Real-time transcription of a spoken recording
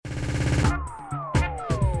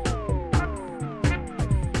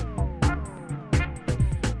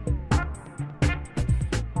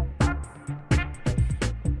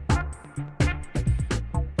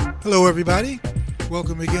Hello, everybody.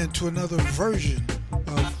 Welcome again to another version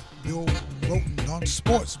of Bill Roten on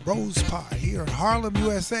Sports Bros Pod here in Harlem,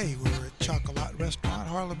 USA. We're at Chocolat Restaurant,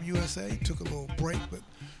 Harlem, USA. Took a little break, but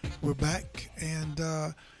we're back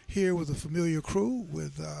and here with a familiar crew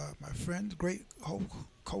with my friend, great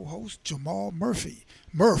co-host Jamal Murphy.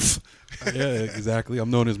 Murph. Yeah, exactly.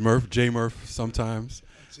 I'm known as Murph, J Murph sometimes,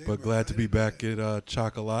 but glad to be back at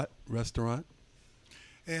Chocolat Restaurant.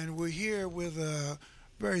 And we're here with a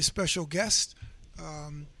very special guest,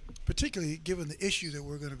 particularly given the issue that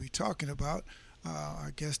we're going to be talking about.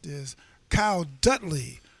 Our guest is Kyle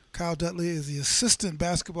Dudley. Kyle Dudley is the assistant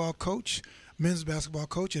basketball coach, men's basketball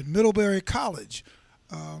coach at Middlebury College,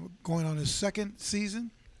 going on his second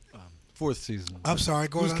season. Fourth season. I'm sorry.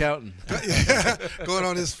 Who's counting? Going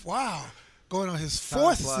on his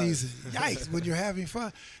fourth season. Yikes! When you're having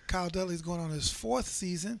fun, Kyle Dudley's going on his fourth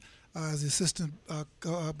season as the assistant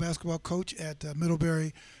basketball coach at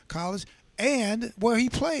Middlebury College, and where he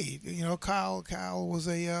played. You know, Kyle was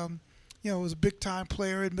was a big time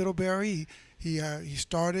player at Middlebury. He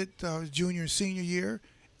started junior and senior year,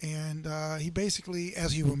 and he basically,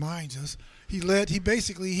 as he reminds us, he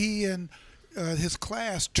and his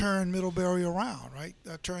class turned Middlebury around, right?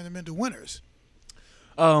 Turned them into winners.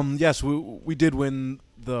 Yes, we did win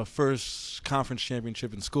the first conference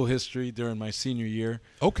championship in school history during my senior year.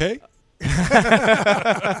 Okay.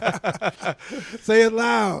 Say it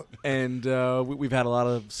loud. And we've had a lot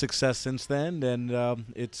of success since then, and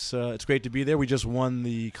it's great to be there. We just won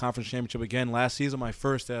the conference championship again last season, my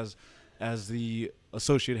first as the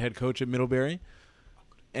associate head coach at Middlebury.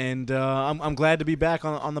 And I'm glad to be back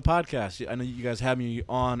on the podcast. I know you guys had me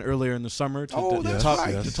on earlier in the summer to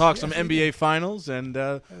talk some NBA Finals, and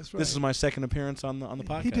this is my second appearance on the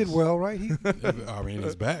podcast. He did well, right? I mean,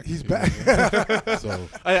 he's back. He's back. So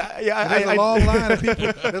there's a long line of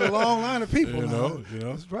people. There's a long line of people. You know.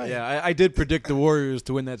 That's right. Yeah, I did predict the Warriors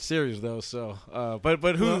to win that series, though. So,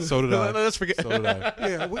 but who? Well, so did I. Let's forget. So did I.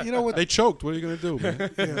 Yeah, well, you know what? They choked. What are you gonna do, man?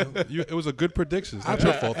 It was a good prediction. It's not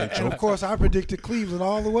your fault they choked. And of course, I predicted Cleveland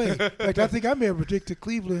all the way. In fact, I think I may have predicted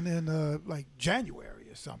Cleveland in like January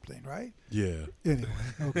or something, right? Yeah. Anyway,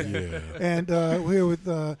 okay. Yeah. And we're here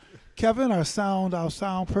with Kevin, our sound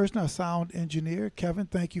person, our sound engineer. Kevin,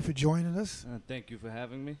 thank you for joining us. Thank you for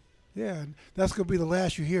having me. Yeah, and that's going to be the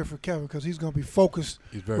last you hear for Kevin because he's going to be focused.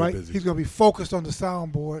 He's very busy. He's going to be focused on the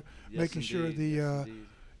soundboard, Yes, making sure indeed. Yes,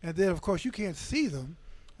 and then, of course, you can't see them,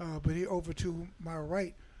 but he over to my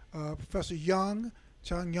right, Professor Chung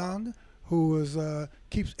Young, who is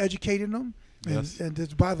keeps educating them, Yes. and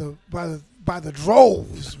it's by the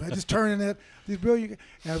droves, man, just turning it these brilliant.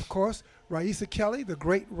 And of course, Raisa Kelly, the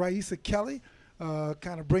great Raisa Kelly,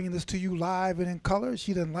 kind of bringing this to you live and in color.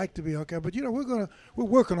 She doesn't like to be okay, but you know we're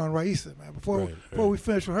working on Raisa, man. Before we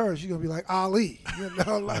finish with her, she's gonna be like Ali, you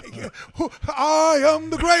know, like I am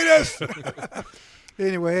the greatest.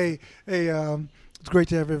 Anyway, hey, it's great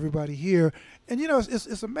to have everybody here, and you know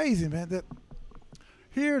it's amazing, man, that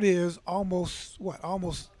here it is almost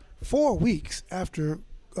 4 weeks after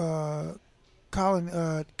Colin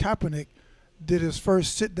Kaepernick did his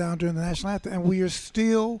first sit down during the national anthem, and we are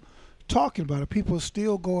still talking about it. People are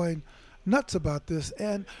still going nuts about this.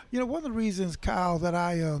 And you know, one of the reasons, Kyle, that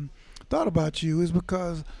I thought about you is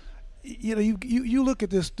because you know you look at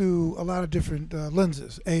this through a lot of different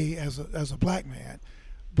lenses. As a black man,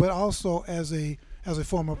 but also as a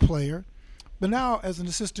former player, but now as an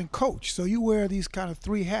assistant coach. So you wear these kind of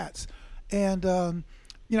three hats. And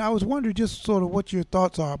you know, I was wondering just sort of what your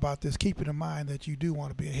thoughts are about this, keeping in mind that you do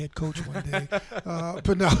want to be a head coach one day.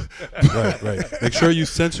 But no. Right. Make sure you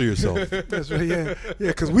censor yourself. That's right, yeah,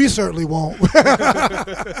 because we certainly won't.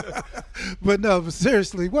 But no, but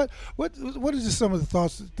seriously, what are just some of the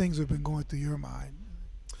thoughts, things that have been going through your mind?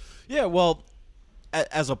 Yeah, well,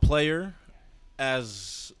 as a player,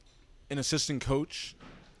 as an assistant coach,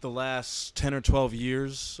 the last 10 or 12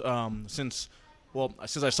 years since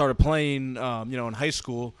I started playing, in high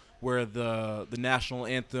school, where the national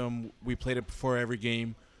anthem, we played it before every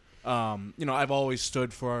game. I've always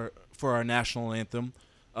stood for our national anthem,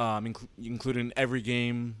 including every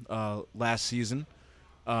game last season.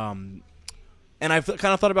 And I've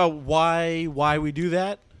kind of thought about why we do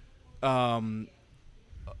that. I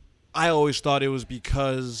always thought it was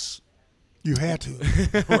because you had to.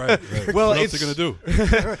 Right. Well, what else are you gonna do?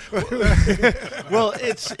 Well,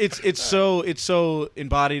 it's so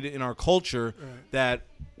embodied in our culture that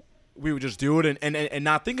we would just do it and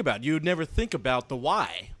not think about it. You would never think about the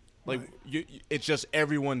why. Like it's just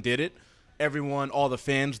everyone did it. All the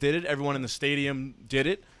fans did it. Everyone in the stadium did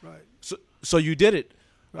it. Right. So you did it.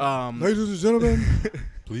 Ladies and gentlemen,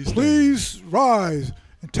 Please rise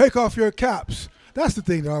and take off your caps That's the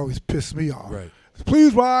thing that always pisses me off. Right.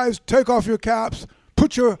 Please rise, take off your caps,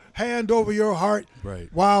 put your hand over your heart Right.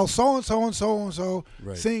 while so-and-so and so-and-so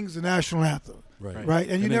Right. sings the national anthem. Right. Right?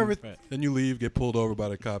 And you then, never... Then you leave, get pulled over by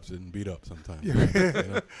the cops, and beat up sometimes. Yeah, You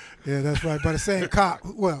know? yeah, that's right. By the same cop.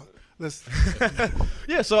 Well, let's...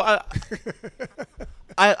 Yeah, so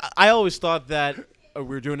I always thought that we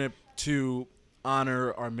were doing it to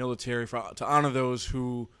honor our military, to honor those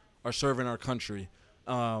who are serving our country,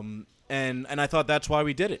 and I thought that's why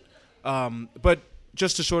we did it. But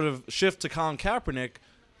just to sort of shift to Colin Kaepernick,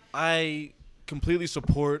 I completely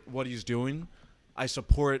support what he's doing. I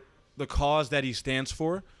support the cause that he stands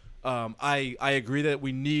for. I agree that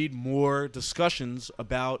we need more discussions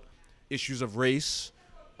about issues of race,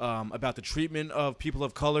 about the treatment of people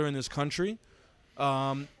of color in this country,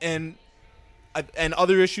 and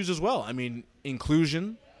other issues as well. I mean,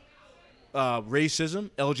 inclusion, racism,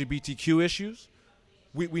 LGBTQ issues.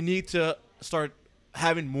 We need to start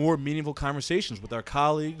having more meaningful conversations with our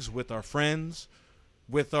colleagues, with our friends,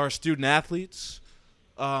 with our student athletes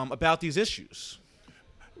about these issues.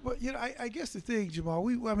 But, you know, I guess the thing, Jamal,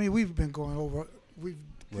 we've been going over,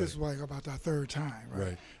 this is like about our third time,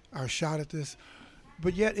 right? Our shot at this.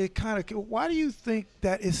 But yet it kind of, why do you think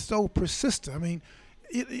that is so persistent? I mean,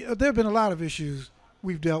 there have been a lot of issues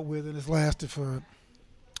we've dealt with, and it's lasted for,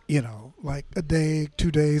 you know, like a day, 2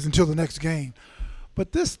 days until the next game.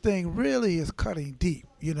 But this thing really is cutting deep.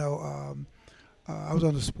 You know, I was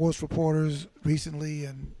on the Sports Reporters recently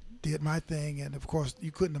and did my thing, and of course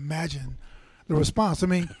you couldn't imagine the response. I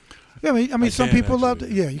mean, some people loved it.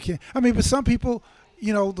 Yeah, you can. I mean, but some people,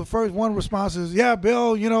 you know, the first one response is, "Yeah,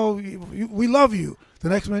 Bill, you know, we love you." The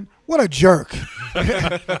next one, "What a jerk,"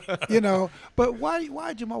 you know. But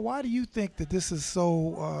why, Jamal? Why do you think that this is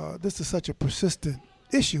so? This is such a persistent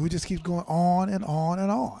issue. It just keeps going on and on and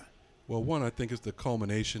on. Well, one, I think it's the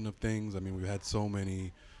culmination of things. I mean, we've had so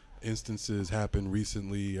many instances happen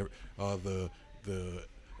recently. The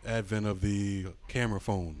advent of the camera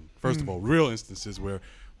phone. First of all, real instances where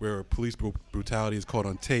police brutality is caught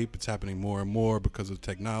on tape. It's happening more and more because of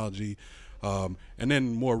technology. And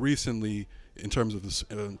then more recently, in terms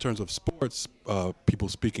of sports, people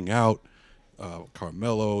speaking out,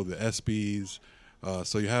 Carmelo, the ESPYs.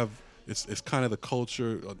 So you have it's kind of the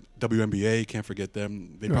culture. WNBA, can't forget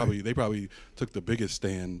them. They probably took the biggest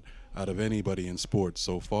stand out of anybody in sports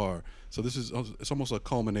so far. So it's almost a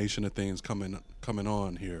culmination of things coming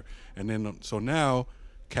on here. And then so now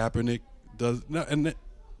Kaepernick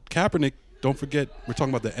Kaepernick, don't forget, we're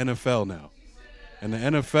talking about the NFL now. And the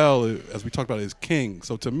NFL, as we talked about, is king.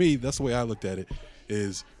 So to me, that's the way I looked at it,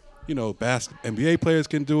 is, you know, NBA players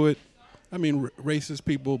can do it. I mean, racist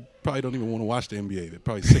people probably don't even want to watch the NBA. They're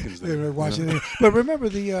probably sickens them. They're watching it. But remember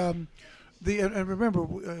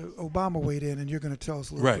Obama weighed in, and you're going to tell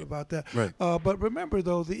us a little bit about that. Right. But remember,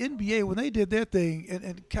 though, the NBA, when they did their thing,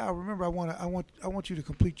 and Kyle, remember, I want you to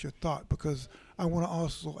complete your thought, because I want to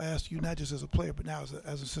also ask you, not just as a player, but now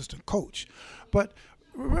as assistant coach. But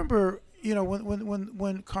remember, you know,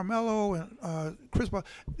 when Carmelo and Chris Paul,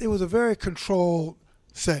 it was a very controlled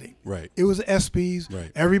setting. Right. It was the ESPYs.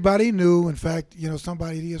 Right. Everybody knew. In fact, you know,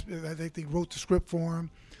 somebody I think wrote the script for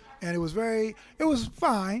him. And it was fine,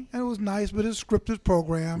 and it was nice, but it's a scripted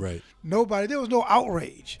program. Right. There was no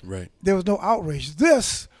outrage. Right. There was no outrage.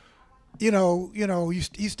 This,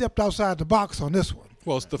 he stepped outside the box on this one.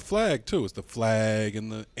 Well, it's the flag too. It's the flag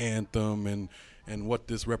and the anthem and what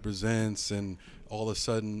this represents, and not all of a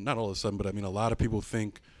sudden, but I mean, a lot of people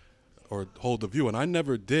think or hold the view, and I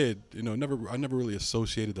never did. I never really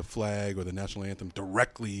associated the flag or the national anthem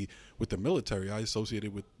directly with the military. I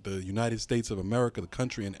associated with the United States of America, the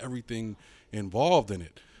country, and everything involved in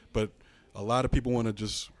it. But a lot of people want to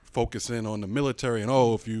just focus in on the military, and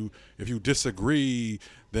if you disagree,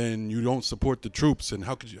 then you don't support the troops, and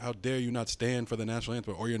how dare you not stand for the national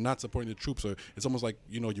anthem, or you're not supporting the troops, or it's almost like,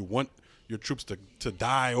 you want your troops to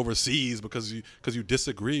die overseas because you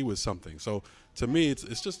disagree with something. So to me,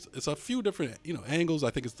 it's a few different angles. I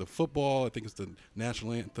think it's the football. I think it's the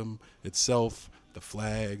national anthem itself. The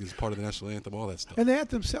flag is part of the national anthem. All that stuff. And the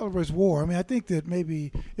anthem celebrates war. I mean, I think that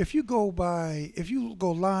maybe if you go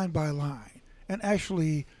line by line and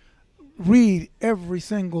actually read every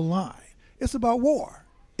single line, it's about war.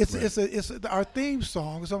 It's our theme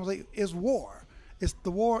song. It's almost like it's war. It's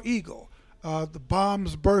the war eagle. The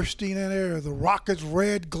bombs bursting in air, the rockets'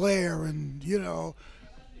 red glare, and I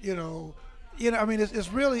mean,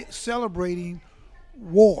 it's really celebrating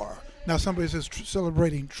war. Now, somebody says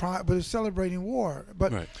celebrating triumph, but it's celebrating war.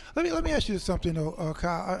 But let me ask you something, though,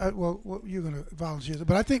 Kyle. Well, you're going to volunteer,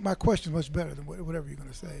 but I think my question is much better than whatever you're going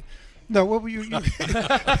to say. No, what were you?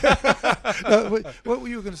 What were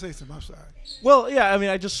you going to say, Tim? I'm sorry. Well, yeah, I mean,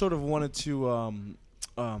 I just sort of wanted to,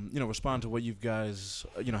 respond to what you guys,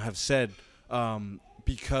 have said,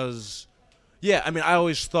 because, yeah, I mean, I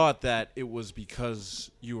always thought that it was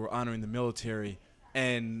because you were honoring the military,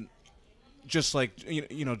 and just like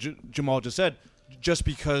Jamal just said, just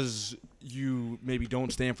because you maybe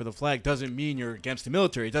don't stand for the flag doesn't mean you're against the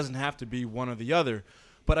military. It doesn't have to be one or the other.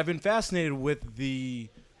 But I've been fascinated with the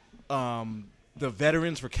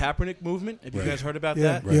Veterans for Kaepernick movement. Have you guys heard about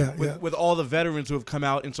that? Right. With all the veterans who have come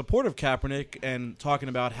out in support of Kaepernick and talking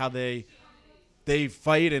about how they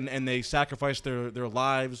fight and they sacrifice their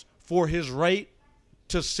lives for his right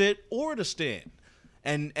to sit or to stand,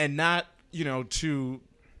 and not to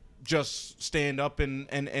just stand up and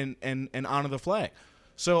honor the flag.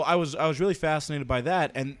 So I was really fascinated by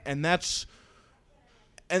that, and that's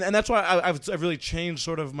why I've really changed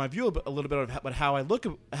sort of my view a little bit about how I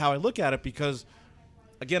look at it, because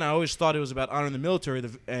again, I always thought it was about honoring the military,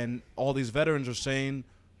 and all these veterans are saying,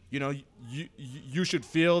 you should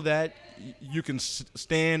feel that you can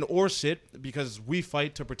stand or sit because we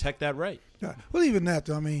fight to protect that right. Yeah. Well, even that,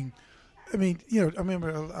 though, I mean, I remember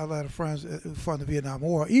a lot of friends from the Vietnam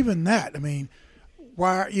War. Even that, I mean,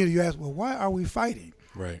 why? You ask, well, why are we fighting?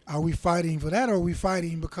 Right. Are we fighting for that, or are we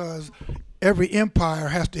fighting because every empire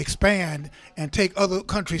has to expand and take other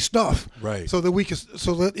countries' stuff, right? So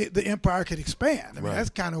that the empire can expand. I mean, that's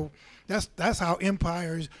kind of that's how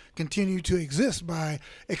empires continue to exist, by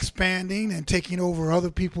expanding and taking over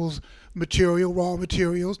other people's raw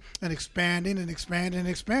materials, and expanding and expanding and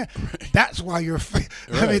expanding. Right. That's why you're.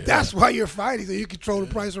 That's why you're fighting, so you control the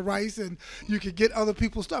price of rice and you can get other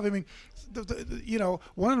people's stuff. I mean,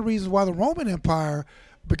 one of the reasons why the Roman Empire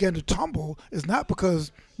began to tumble is not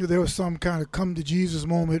because there was some kind of come to Jesus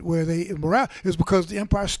moment where it's because the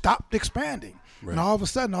empire stopped expanding. Right. And all of a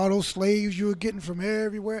sudden, all those slaves you were getting from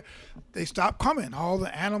everywhere, they stopped coming. All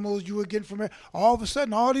the animals you were getting from all of a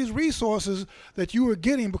sudden, all these resources that you were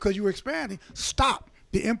getting because you were expanding stopped.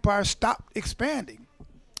 The empire stopped expanding.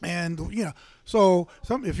 And, so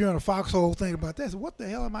if you're in a foxhole thinking about this, what the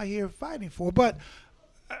hell am I here fighting for? But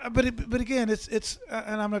again, it's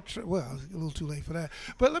and I'm not it's a little too late for that.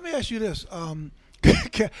 But let me ask you this.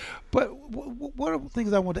 But one of the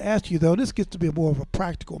things I want to ask you, though, this gets to be more of a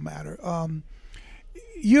practical matter.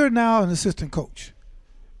 You're now an assistant coach,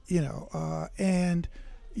 and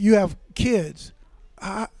you have kids.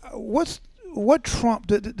 What Trump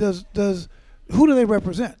does? Who do they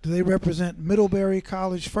represent? Do they represent Middlebury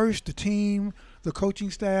College first, the team, the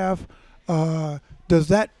coaching staff? Does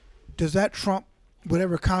that trump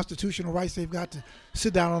whatever constitutional rights they've got to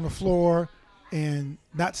sit down on the floor and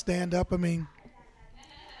not stand up? I mean,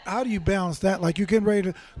 how do you balance that? Like, you're getting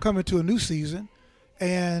ready to come into a new season,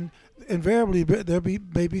 and invariably there'll be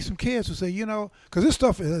maybe some kids who say, because this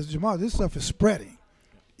stuff is, Jamal, this stuff is spreading.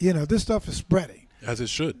 This stuff is spreading. As it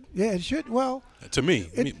should. Yeah, it should. Well, to me,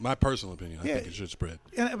 my personal opinion, I think it should spread.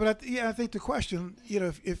 I think the question,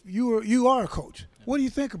 if you are a coach, what do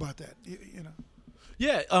you think about that?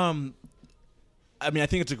 Yeah. I mean, I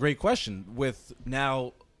think it's a great question, with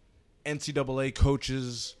now NCAA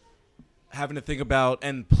coaches having to think about,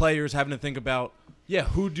 and players having to think about,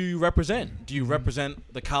 who do you represent? Do you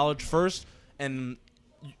represent the college first? And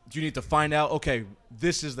do you need to find out, okay,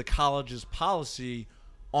 this is the college's policy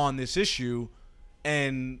on this issue,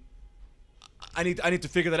 and I need to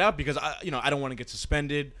figure that out, because I don't want to get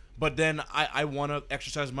suspended, but then I want to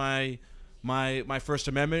exercise my First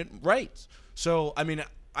Amendment rights. So, I mean,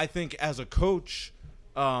 I think as a coach,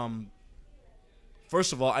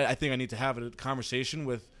 first of all, I think I need to have a conversation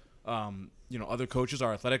with other coaches,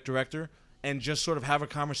 our athletic director, and just sort of have a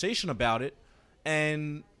conversation about it.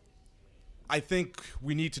 And I think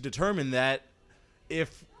we need to determine that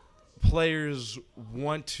if players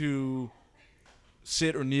want to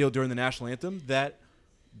sit or kneel during the national anthem, that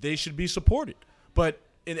they should be supported. But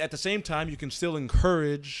at the same time, you can still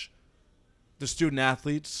encourage the student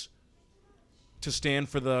athletes to stand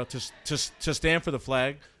for the to stand for the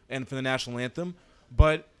flag and for the national anthem,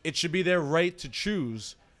 but it should be their right to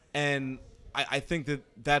choose. And I think that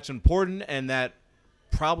that's important, and that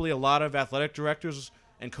probably a lot of athletic directors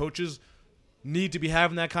and coaches need to be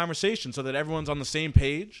having that conversation, so that everyone's on the same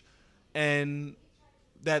page, and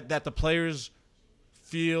that the players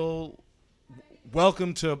feel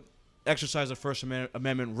welcome to exercise a First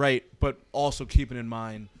Amendment right, but also keeping in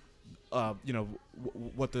mind,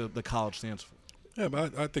 what the college stands for. Yeah,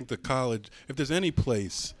 but I think the college, if there's any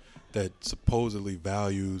place that supposedly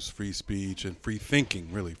values free speech and free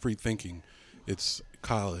thinking, it's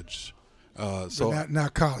college. So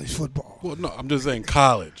not college football. Well, no, I'm just saying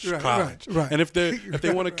college. College. Right. And if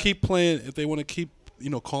they want to keep playing, if they want to keep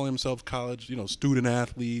calling themselves college, student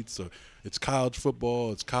athletes, or it's college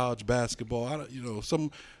football, it's college basketball.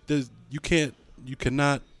 You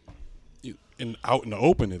cannot, out in the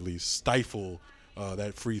open at least, stifle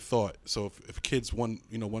that free thought. So if kids want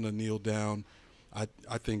to kneel down, I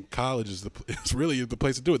think college is it's really the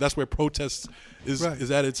place to do it. That's where protest is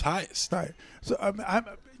at its highest. Right. So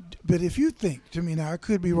but if you think, to me now, I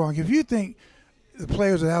could be wrong. If you think the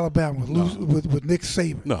players at Alabama with Nick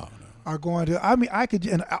Saban are going to, I could,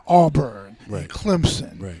 and Auburn, and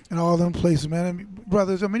Clemson, and all them places, man.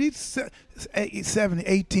 Brothers, these 7,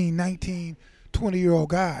 18, 19, 20-year-old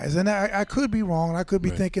guys. And I could be wrong, and I could be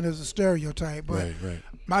thinking as a stereotype, but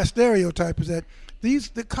my stereotype is that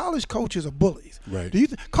the college coaches are bullies. Right. Do you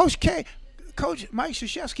Coach Mike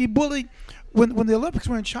Krzyzewski bullied when the Olympics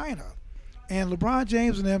were in China, and LeBron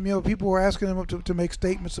James and them, people were asking them to make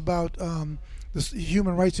statements about the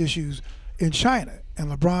human rights issues in China,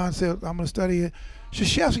 and LeBron said, "I'm going to study it."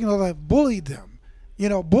 Krzyzewski, bullied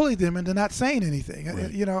them, into not saying anything.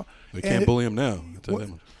 Right. They can't bully him now.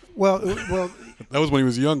 Well, that was when he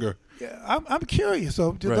was younger. Yeah, I'm curious.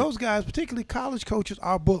 So those guys, particularly college coaches,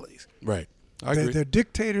 are bullies. Right. I agree. They're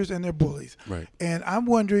dictators and they're bullies. Right. And I'm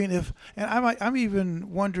wondering I'm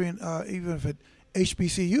even wondering even if at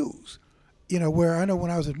HBCUs, where I know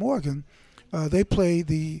when I was at Morgan, they played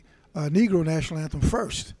the Negro national anthem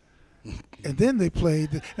first, and then they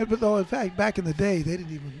played. But though in fact back in the day they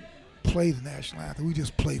didn't even play the national anthem. We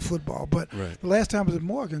just played football. But the last time I was at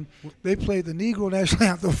Morgan, they played the Negro national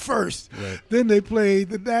anthem first. Right. Then they played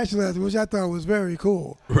the national anthem, which I thought was very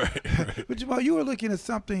cool. Right. But Jamal, you were looking at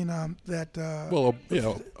something that.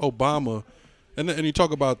 Obama, and you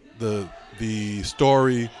talk about the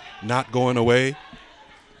story not going away.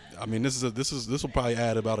 I mean, this will probably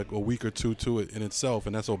add about a week or two to it in itself,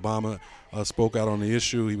 and that's Obama spoke out on the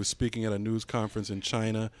issue. He was speaking at a news conference in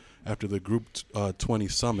China after the Group 20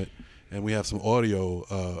 summit, and we have some audio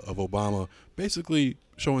of Obama basically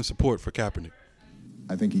showing support for Kaepernick.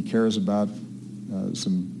 I think he cares about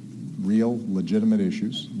some real, legitimate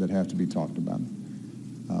issues that have to be talked about,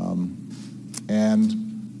 and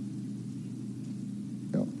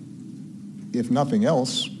if nothing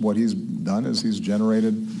else, what he's done is he's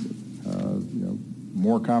generated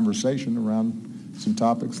more conversation around some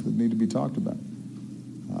topics that need to be talked about.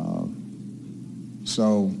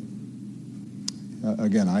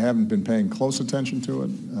 Again, I haven't been paying close attention to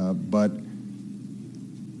it, but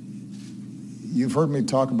you've heard me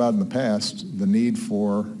talk about in the past the need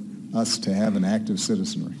for us to have an active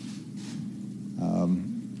citizenry.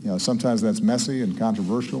 Sometimes that's messy and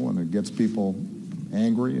controversial, and it gets people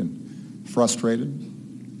angry and frustrated.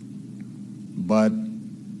 But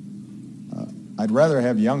I'd rather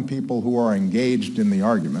have young people who are engaged in the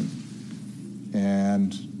argument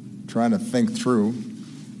and trying to think through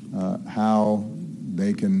how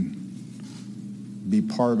they can be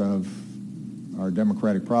part of our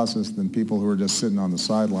democratic process than people who are just sitting on the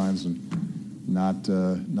sidelines and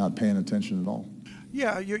not paying attention at all.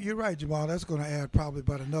 Yeah, you're right, Jamal. That's going to add probably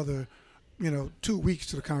about another 2 weeks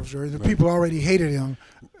to the conversation. The people already hated him.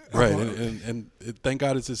 Right, and thank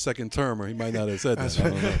God it's his second term, or he might not have said that.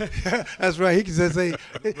 That's right. That's right. He can say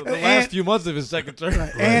the last few months of his second term,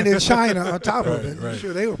 and in China on top of it. I'm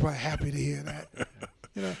sure they were probably happy to hear that.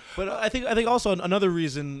 But I think also another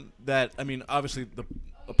reason that obviously the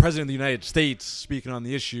president of the United States speaking on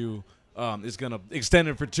the issue is going to extend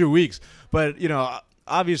it for 2 weeks. But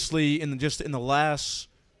obviously in the last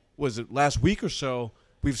week or so,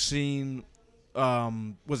 we've seen.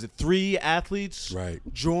 Was it 3 athletes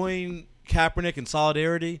join Kaepernick in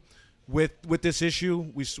solidarity with this issue?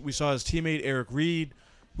 We saw his teammate Eric Reed,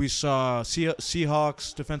 we saw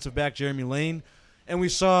Seahawks defensive back Jeremy Lane, and we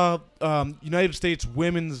saw United States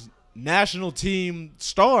women's national team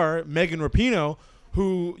star Megan Rapinoe,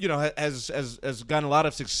 who has gotten a lot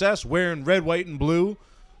of success wearing red, white, and blue,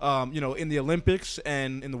 in the Olympics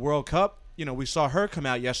and in the World Cup. We saw her come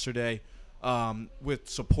out yesterday with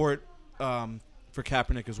support. For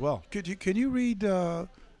Kaepernick as well. Can you read, Kyle?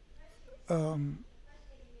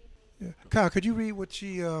 Could you read what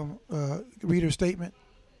she read her statement?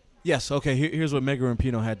 Yes. Okay. Here's what Megan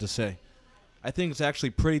Rapinoe had to say. I think it's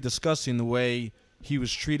actually pretty disgusting the way he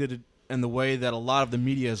was treated and the way that a lot of the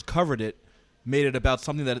media has covered it, made it about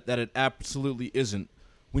something that it absolutely isn't.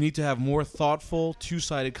 We need to have more thoughtful,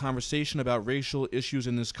 two-sided conversation about racial issues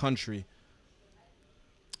in this country.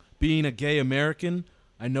 Being a gay American,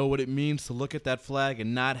 I know what it means to look at that flag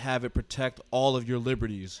and not have it protect all of your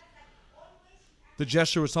liberties. The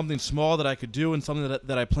gesture was something small that I could do and something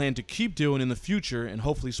that I plan to keep doing in the future and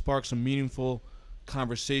hopefully spark some meaningful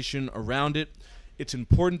conversation around it. It's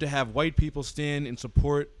important to have white people stand in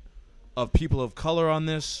support of people of color on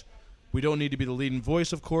this. We don't need to be the leading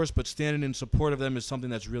voice, of course, but standing in support of them is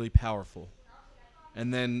something that's really powerful.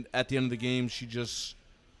 And then at the end of the game, she just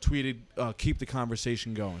tweeted, keep the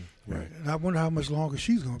conversation going. Right. And I wonder how much longer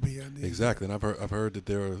she's going to be. Exactly. And I've heard that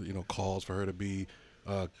there are, calls for her to be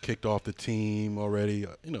kicked off the team already.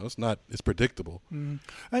 It's predictable.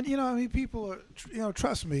 Mm-hmm. And, people are,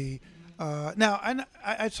 trust me. Now,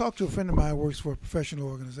 I talked to a friend of mine who works for a professional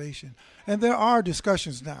organization, and there are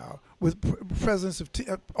discussions now with presidents of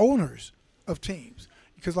owners of teams.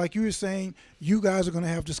 Because like you were saying, you guys are going to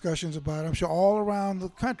have discussions about it. I'm sure all around the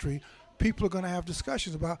country, people are going to have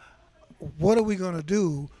discussions about what are we going to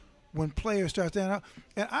do when players start standing up.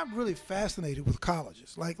 And I'm really fascinated with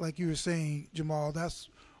colleges. Like you were saying, Jamal, that's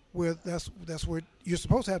where you're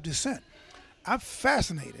supposed to have dissent. I'm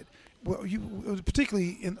fascinated. Well,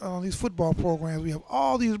 particularly on these football programs, we have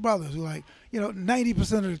all these brothers who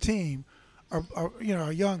 90% of the team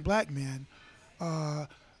are young black men.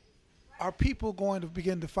 Are people going to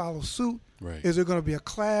begin to follow suit? Right. Is there going to be a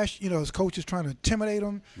clash? Is coaches trying to intimidate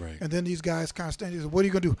them? Right. And then these guys kind of stand there. What are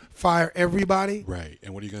you going to do? Fire everybody? Right.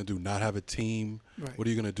 And what are you going to do? Not have a team? Right. What are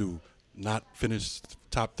you going to do? Not finish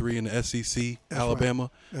top 3 in the SEC, That's Alabama?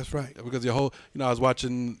 Right. That's right. Because your whole, I was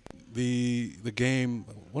watching the game,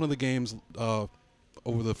 one of the games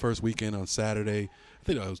over the first weekend on Saturday.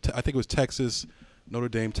 I think it was Texas, Notre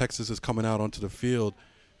Dame. Texas is coming out onto the field,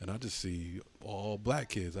 and I just see all black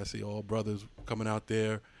kids. I see all brothers coming out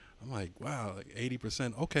there. I'm like, wow,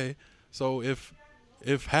 80%. Okay, so if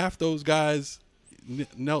half those guys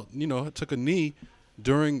knelt, took a knee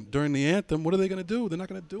during the anthem, what are they going to do? They're not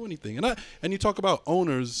going to do anything. And you talk about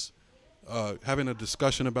owners having a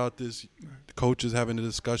discussion about this, coaches having a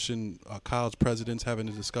discussion, college presidents having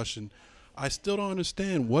a discussion. I still don't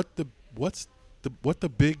understand what the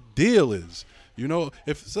big deal is.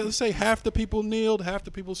 If let's say half the people kneeled, half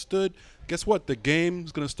the people stood, guess what? The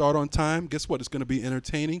game's going to start on time. Guess what? It's going to be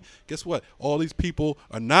entertaining. Guess what? All these people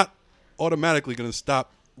are not automatically going to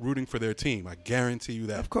stop rooting for their team. I guarantee you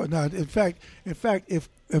that. Of course. No, in fact, if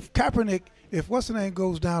Kaepernick, if what's the name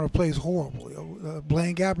goes down or plays horrible,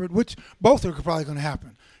 Blaine Gabbert, which both are probably going to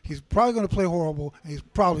happen. He's probably going to play horrible, and he's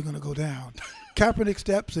probably going to go down. Kaepernick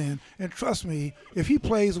steps in, and trust me, if he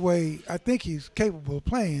plays the way I think he's capable of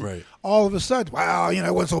playing, right, all of a sudden, wow, it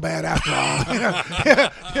wasn't so bad after all.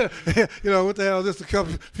 What the hell? Just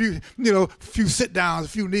a few sit downs, a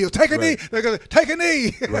few kneels. Take a knee. They're gonna take a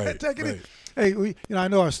knee. Right, take a knee. Hey, I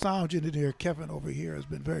know our sound engineer Kevin over here has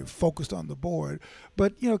been very focused on the board,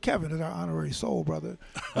 but Kevin is our honorary soul brother.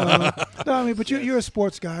 But you're a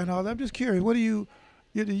sports guy and all that. I'm just curious. What do you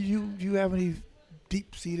have any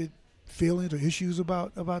deep-seated feelings or issues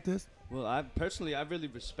about this? Well, I really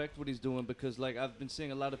respect what he's doing because, I've been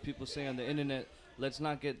seeing a lot of people say on the internet, let's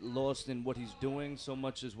not get lost in what he's doing so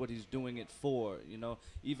much as what he's doing it for.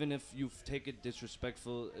 Even if you take it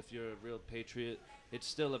disrespectful, if you're a real patriot, it's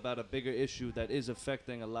still about a bigger issue that is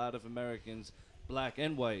affecting a lot of Americans, black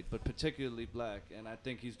and white, but particularly black. And I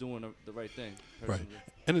think he's doing the right thing. Personally. Right.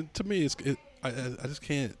 And to me, I just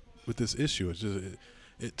can't with this issue. It's just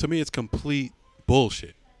to me, it's complete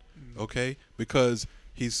bullshit. Okay, because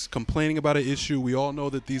he's complaining about an issue. We all know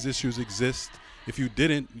that these issues exist. If you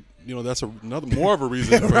didn't, that's another more of a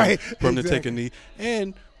reason for him to take a knee.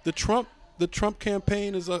 And the Trump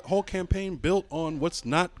campaign is a whole campaign built on what's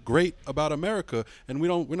not great about America, and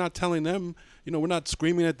we're not telling them, we're not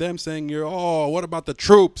screaming at them saying what about the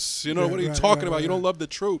troops? What are you talking about? You don't love the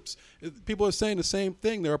troops. People are saying the same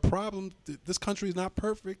thing. There are problems. This country is not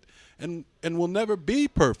perfect and will never be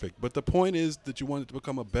perfect. But the point is that you want it to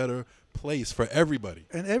become a better place for everybody.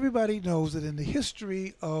 And everybody knows that in the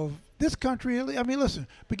history of this country, listen,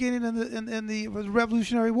 beginning in the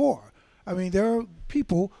Revolutionary War, there are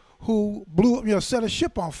people who blew up, set a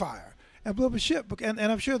ship on fire and blew up a ship. And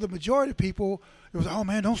I'm sure the majority of people, it was, oh,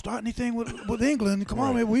 man, don't start anything with England. Come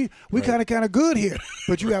on, man, we kind of good here.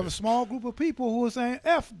 But you have a small group of people who are saying,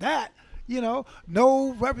 F that,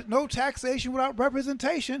 no taxation without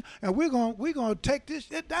representation, and we're going to take this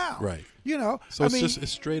shit down. Right. So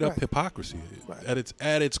it's straight up hypocrisy. Right.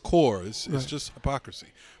 At its core, it's just hypocrisy.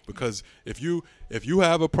 Because if you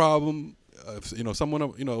have a problem,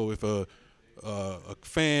 someone, if a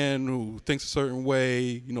fan who thinks a certain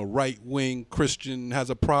way, right-wing Christian has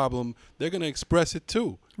a problem, they're going to express it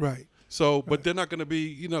too. Right. So, but they're not going to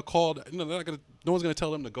be, called, no one's going to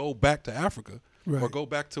tell them to go back to Africa or go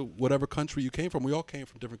back to whatever country you came from. We all came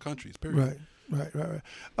from different countries, period. Right. Right.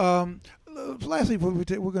 Lastly,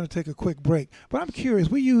 we're going to take a quick break. But I'm curious.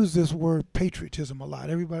 We use this word patriotism a lot.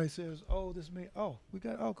 Everybody says, "Oh, this means we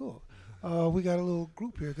got cool. We got a little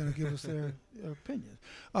group here going to give us their opinions."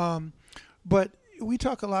 But we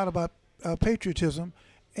talk a lot about patriotism,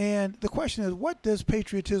 and the question is, what does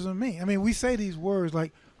patriotism mean? I mean, we say these words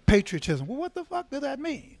like patriotism. Well, what the fuck does that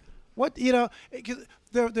mean? What there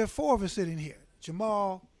are four of us sitting here.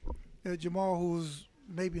 Jamal, who's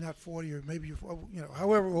maybe not 40 or maybe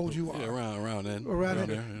however old you are. Yeah, around then. Around then.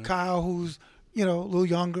 there. Yeah. Kyle, who's a little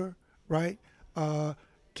younger, right?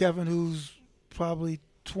 Kevin, who's probably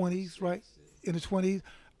 20s, right? In the 20s.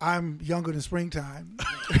 I'm younger than springtime.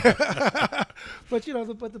 But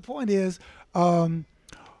the point is,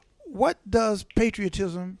 what does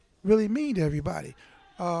patriotism really mean to everybody?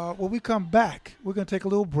 When we come back, we're going to take a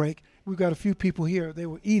little break. We've got a few people here. They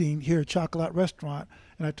were eating here at Chocolat Restaurant,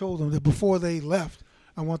 and I told them that before they left,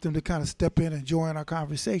 I want them to kind of step in and join our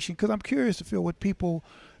conversation because I'm curious to feel what people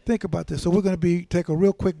think about this. So we're going to take a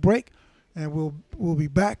real quick break, and we'll be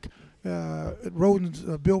back at Roden's,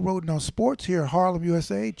 Bill Roden on Sports here at Harlem,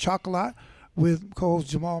 USA, Chocolat, with co-host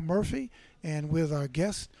Jamal Murphy and with our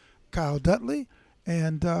guest Kyle Dudley.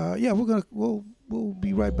 And we'll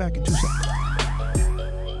be right back in 2 seconds.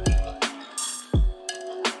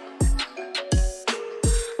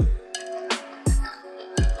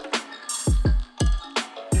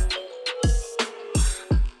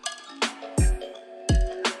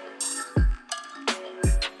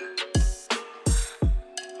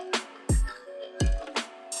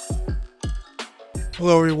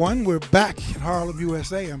 Hello, everyone. We're back in Harlem,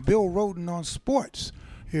 USA. I'm Bill Roden on Sports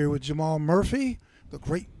here with Jamal Murphy, the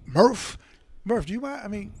great Murph. Murph, do you mind? I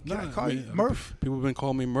mean, can I call you Murph? People have been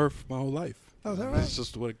calling me Murph my whole life. Oh, is that right? It's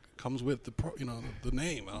just what it comes with the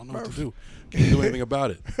name. I don't know Murph. What to do. Can't do anything about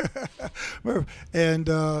it. Murph. And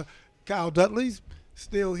Kyle Dudley's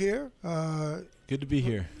still here. Good to be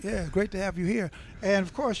here. Yeah, great to have you here. And,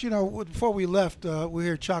 of course, before we left, we're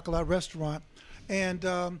here at Chocolat Restaurant. And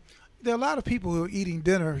there are a lot of people who are eating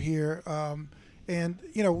dinner here, and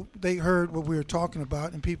they heard what we were talking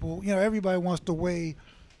about, and people, everybody wants to weigh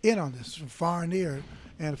in on this from far and near,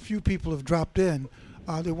 and a few people have dropped in.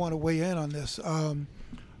 They want to weigh in on this.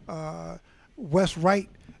 Wes Wright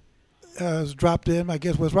has dropped in. I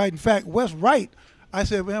guess Wes Wright. In fact, Wes Wright, I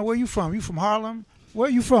said, man, where are you from? You from Harlem? Where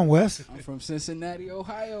are you from, Wes? I'm from Cincinnati,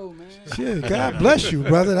 Ohio, man. Shit, God bless you,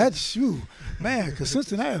 brother. That's you, man. Because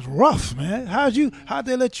Cincinnati is rough, man. How'd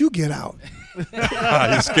they let you get out? You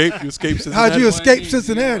escaped Cincinnati. How'd you escape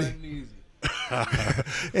Cincinnati?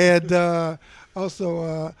 And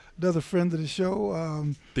also another friend of the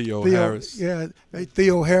show, Theo Harris. Yeah,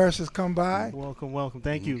 Theo Harris has come by. Welcome.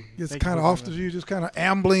 Thank you. It's kind of off to you, just kind of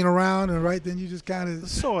ambling around, and right then you just kind of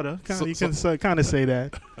sort of. You can kind of say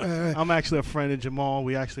that. I'm actually a friend of Jamal.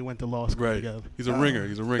 We actually went to law school together. He's a ringer.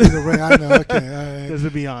 He's a ringer. I know. Okay. All right. Just to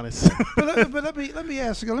be honest. but let me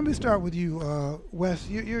ask you. Let me start with you, Wes.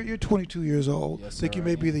 You're 22 years old. Yes, I think you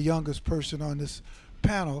may be the youngest person on this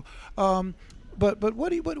panel. But what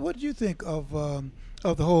do you think of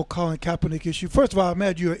the whole Colin Kaepernick issue? First of all, I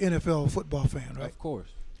imagine you're an NFL football fan, right? Of course,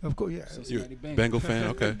 yeah. You're Bengal fan,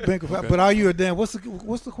 okay. Bengal fan. But are you a damn? What's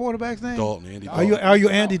the quarterback's name? Andy Dalton. Are you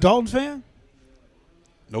an Andy Dalton fan?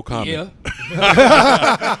 No comment. Yeah.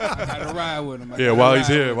 I gotta ride with him. While he's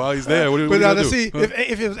there. What do you do? See,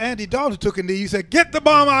 if it was Andy Dalton took a knee, you said, get the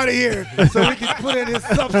bomb out of here so we can put in his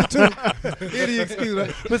substitute. Any excuse.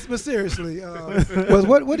 Right? But seriously,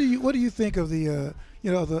 what do you think of the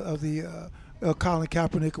Colin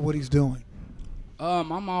Kaepernick and what he's doing?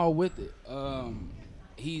 I'm all with it.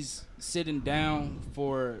 He's sitting down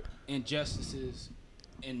for injustices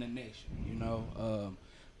in the nation.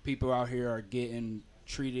 People out here are getting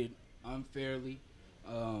treated unfairly,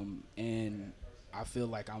 and I feel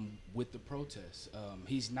like I'm with the protests.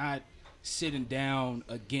 He's not sitting down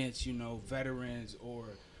against veterans or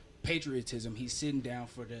patriotism. He's sitting down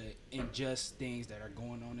for the unjust things that are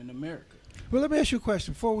going on in America. Well, let me ask you a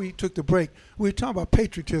question. Before we took the break, we were talking about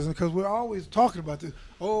patriotism because we're always talking about this.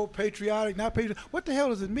 Oh, patriotic, not patriotic. What the hell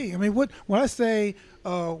does it mean? I mean, when I say,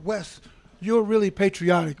 Wes, you're really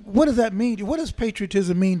patriotic, what does that mean? What does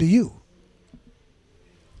patriotism mean to you?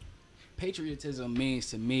 Patriotism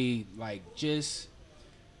means to me like just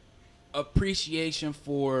appreciation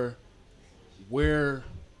for where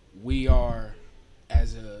we are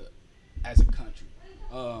as a country.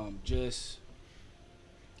 Just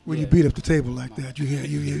when you beat up the table like that, you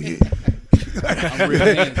hear. I'm real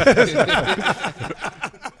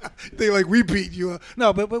They like we beat you.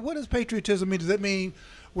 No, but what does patriotism mean? Does that mean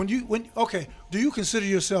do you consider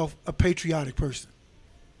yourself a patriotic person?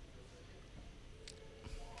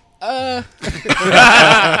 Now,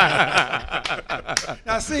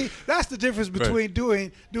 see, that's the difference between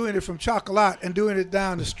doing it from Chocolat and doing it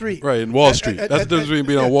down the street. Right, in Wall Street. That's the difference between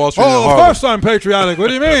being on Wall Street and of Harlem. course I'm patriotic. What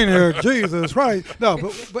do you mean here? Jesus Christ. No,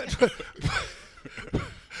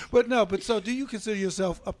 but so do you consider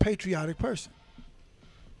yourself a patriotic person?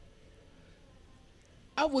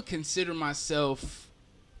 I would consider myself.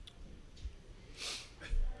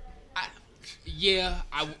 I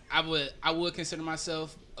would consider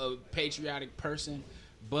myself a patriotic person,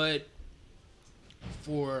 but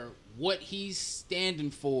for what he's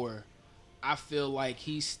standing for, I feel like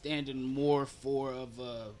he's standing more for of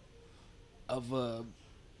a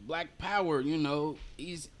black power. You know,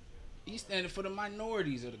 he's standing for the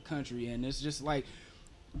minorities of the country, and it's just like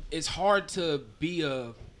it's hard to be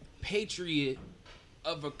a patriot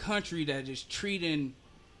of a country that is treating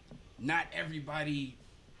not everybody,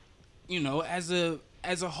 you know, as a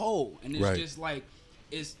whole, and it's just like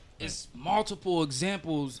it's multiple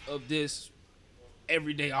examples of this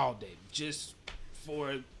every day, all day. Just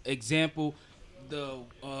for example,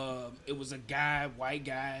 it was a white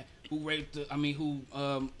guy who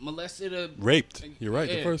molested You're right,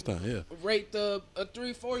 the first time, yeah. Raped a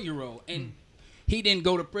 3-4-year-old, and he didn't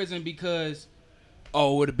go to prison because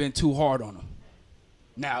it would have been too hard on him.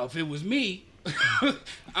 Now, if it was me,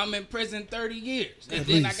 I'm in prison 30 years, and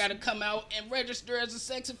then I got to come out and register as a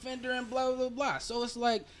sex offender and blah blah blah. So it's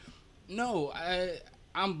like, no,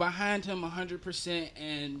 I'm behind him 100%,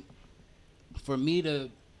 and for me to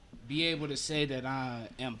be able to say that I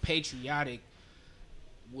am patriotic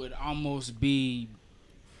would almost be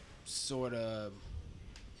sort of,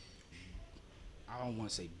 I don't want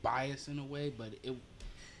to say biased in a way, but it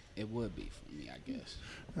would be for me, I guess.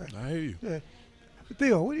 I hear you. Yeah.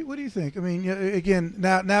 Theo, what do you think? I mean, again,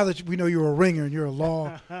 now that we know you're a ringer and you're a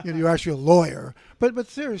law, you're actually a lawyer. But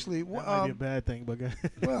seriously, that might be a bad thing, but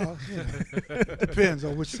well, depends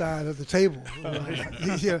on which side of the table.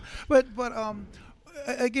 Yeah, but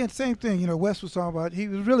again, same thing. You know, Wes was talking about. He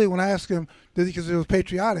was really, when I asked him, because it was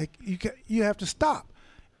patriotic, you have to stop.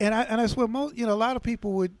 And I swear, a lot of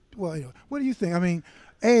people would. Well, what do you think? I mean,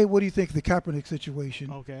 what do you think of the Kaepernick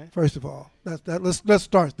situation? Okay. First of all, let's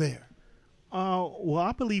start there. Well,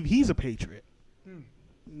 I believe he's a patriot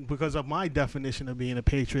because of my definition of being a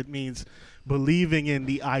patriot means believing in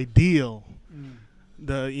the ideal,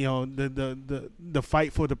 the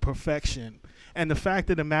fight for the perfection, and the fact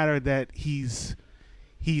of the matter that he's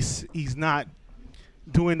not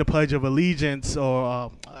doing the Pledge of Allegiance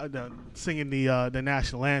or singing the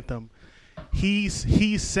national anthem.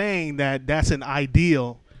 He's saying that that's an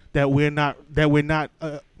ideal that we're not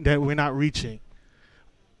reaching.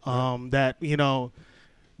 That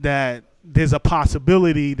there's a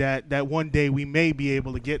possibility that one day we may be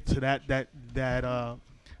able to get to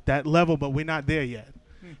that level, but we're not there yet.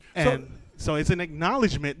 And so it's an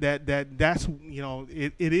acknowledgement that's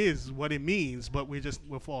it is what it means, but we're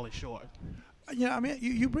falling short. I mean,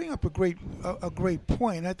 you bring up a great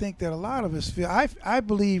point. I think that a lot of us feel. I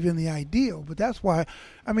believe in the ideal, but that's why.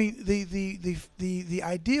 I mean, the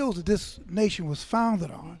ideals that this nation was founded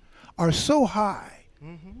on are so high.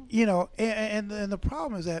 Mm-hmm. And the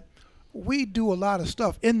problem is that we do a lot of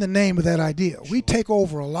stuff in the name of that ideal. Sure. We take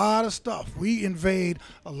over a lot of stuff. We invade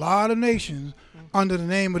a lot of nations under the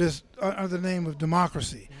name of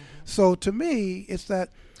democracy. Mm-hmm. So to me, it's that,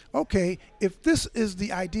 okay, if this is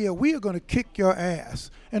the idea, we are going to kick your ass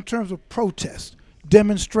in terms of protest,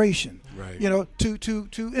 demonstration. Right.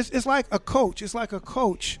 It's like a coach. It's like a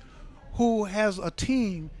coach who has a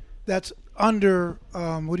team that's under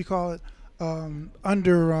underperforming,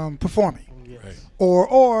 right.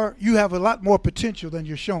 or you have a lot more potential than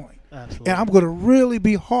you're showing. Absolutely. And I'm going to really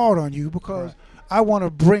be hard on you because I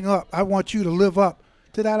want you to live up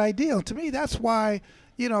to that ideal. And to me, that's why,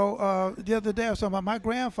 the other day I was talking about my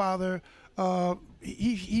grandfather.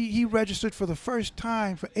 He registered for the first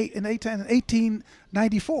time in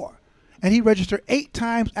 1894, and he registered 8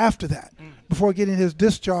 times after that before getting his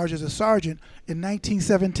discharge as a sergeant in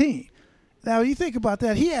 1917. Now, you think about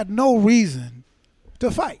that, he had no reason to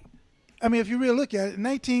fight. I mean, if you really look at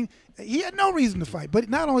it, he had no reason to fight. But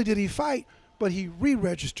not only did he fight, but he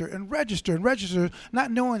re-registered and registered, not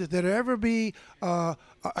knowing that there'd ever be, a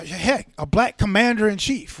black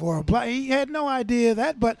commander-in-chief he had no idea of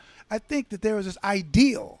that. But I think that there was this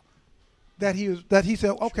ideal that he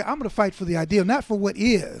said, okay, I'm going to fight for the ideal, not for what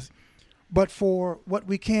is, but for what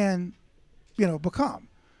we can, become.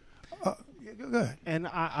 Go ahead. And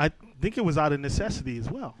I think it was out of necessity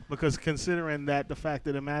as well, because considering that the fact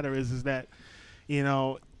of the matter is that,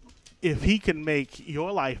 if he can make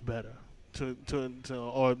your life better to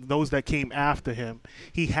or those that came after him,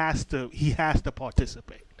 he has to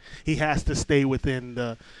participate. He has to stay within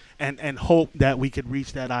the and hope that we could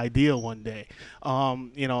reach that ideal one day.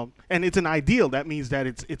 You know, and it's an ideal. That means that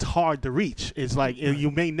it's hard to reach. It's like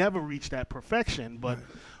you may never reach that perfection, but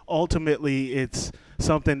ultimately it's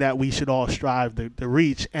something that we should all strive to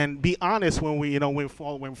reach and be honest when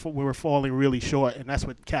we're falling really short, and that's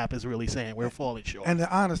what Cap is really saying. We're falling short. And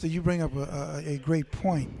the honesty, you bring up a great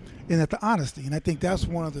point, in that the honesty, and I think that's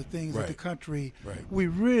one of the things that the country, we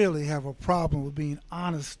really have a problem with being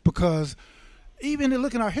honest, because even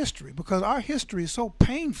look at our history, because our history is so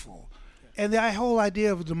painful. And that whole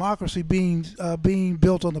idea of democracy being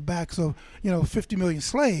built on the backs of 50 million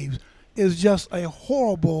slaves is just a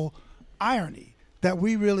horrible irony that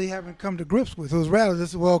we really haven't come to grips with. It was rather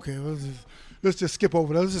just, well, okay, let's just skip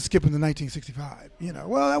over that. Let's just skip into 1965.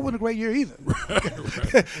 Well, that wasn't a great year either.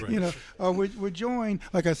 We're joined,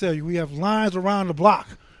 like I said, we have lines around the block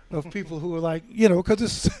of people who are like,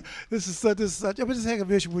 because this is such a heck of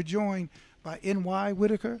an issue. We're joined by N.Y.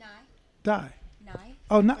 Whitaker. Nye.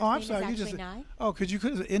 Oh, no, I'm sorry. You just Nye. Oh, because you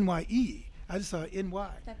could have N.Y.E. I just saw N.Y.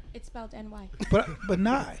 It's spelled N.Y. But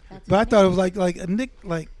Nye. But I thought it was like a nick,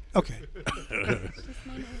 like, okay.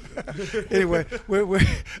 Anyway,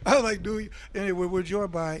 we're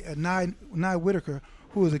joined by Nye Whitaker,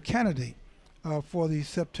 who is a candidate for the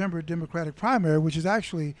September Democratic primary, which is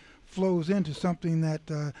actually flows into something that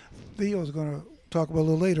Theo is going to talk about a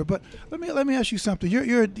little later. But let me ask you something.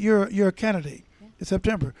 You're a candidate in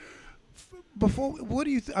September. Before, what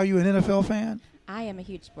do you? Are you an NFL fan? I am a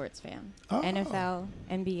huge sports fan. NFL,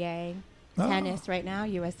 NBA, tennis right now,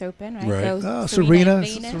 U.S. Open, right? So Serena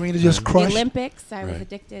just crushed. The Olympics. I was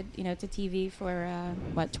addicted, to TV for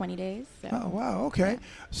 20 days. So. Oh wow, okay.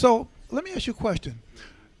 So let me ask you a question.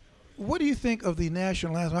 What do you think of the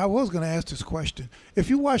national anthem? I was going to ask this question. If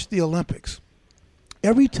you watch the Olympics,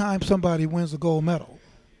 every time somebody wins a gold medal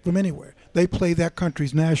from anywhere, they play that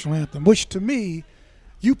country's national anthem, which to me,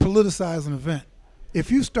 you politicize an event.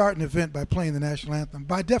 If you start an event by playing the national anthem,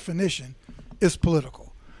 by definition, it's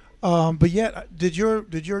political. But yet, did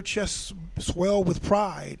your chest swell with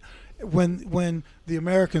pride when the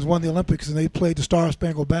Americans won the Olympics and they played the Star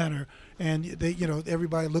Spangled Banner and they,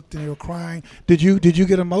 everybody looked and they were crying? Did you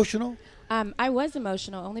get emotional? I was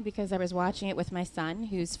emotional only because I was watching it with my son,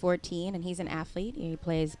 who's 14, and he's an athlete. He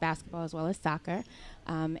plays basketball as well as soccer,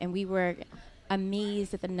 and we were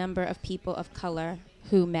amazed at the number of people of color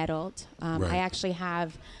who medaled. I actually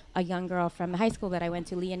have a young girl from the high school that I went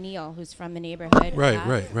to, Leah Neal, who's from the neighborhood.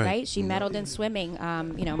 Right. She medaled in swimming,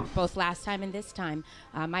 both last time and this time.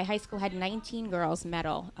 My high school had 19 girls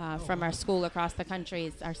medal from our school across the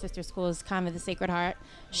country. Our sister school is Convent of the Sacred Heart.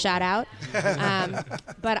 Shout out.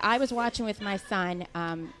 But I was watching with my son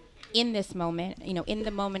in this moment, in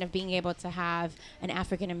the moment of being able to have an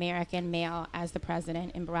African-American male as the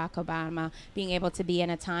president in Barack Obama, being able to be in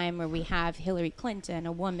a time where we have Hillary Clinton,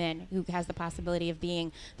 a woman who has the possibility of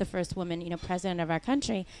being the first woman, president of our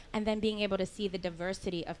country, and then being able to see the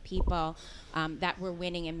diversity of people that were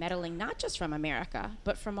winning and medaling, not just from America,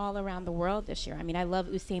 but from all around the world this year. I mean, I love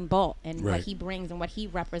Usain Bolt and what he brings and what he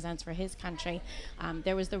represents for his country.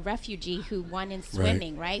 There was the refugee who won in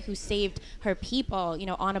swimming, right? Who saved her people,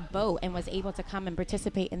 on a boat and was able to come and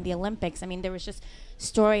participate in the Olympics. I mean, there was just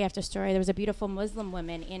story after story. There was a beautiful Muslim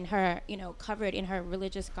woman in her, covered in her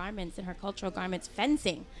religious garments, in her cultural garments,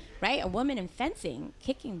 fencing, right? A woman in fencing,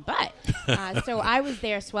 kicking butt. So I was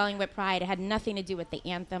there swelling with pride. It had nothing to do with the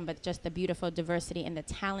anthem, but just the beautiful diversity and the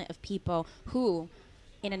talent of people who,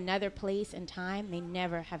 in another place and time, may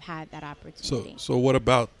never have had that opportunity. So what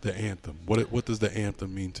about the anthem? What does the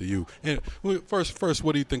anthem mean to you? And first,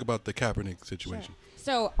 what do you think about the Kaepernick situation? Sure.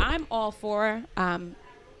 So I'm all for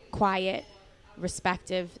quiet,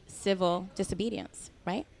 respective, civil disobedience,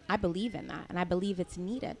 right? I believe in that, and I believe it's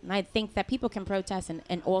needed. And I think that people can protest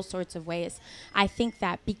in all sorts of ways. I think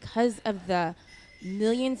that because of the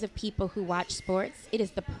millions of people who watch sports, it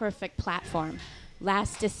is the perfect platform.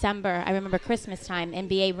 Last December, I remember Christmas time,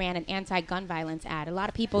 NBA ran an anti-gun violence ad. A lot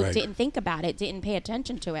of people didn't think about it, didn't pay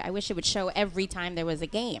attention to it. I wish it would show every time there was a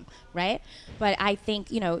game, right? But I think,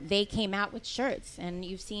 they came out with shirts, and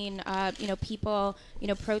you've seen, people,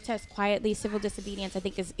 protest quietly. Civil disobedience, I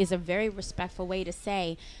think, is a very respectful way to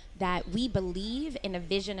say that we believe in a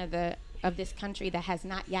vision of this country that has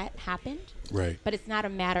not yet happened. Right. But it's not a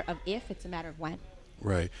matter of if, it's a matter of when.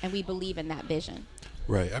 Right. And we believe in that vision.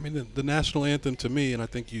 Right. I mean, the national anthem to me, and I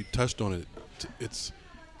think you touched on it, it's,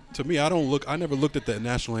 to me, I never looked at the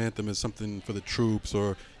national anthem as something for the troops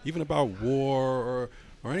or even about war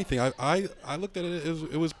or anything. I looked at it as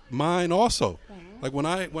it was mine also. Like when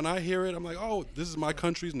I hear it, I'm like, oh, this is my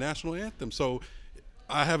country's national anthem. So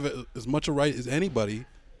I have as much a right as anybody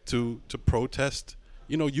to protest,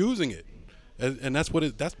 using it, and that's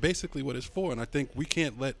basically what it's for. And I think we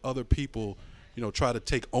can't let other people, try to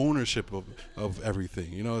take ownership of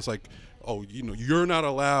everything. It's like, you're not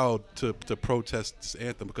allowed to protest this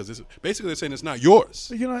anthem because basically they're saying it's not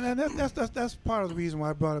yours. And that's part of the reason why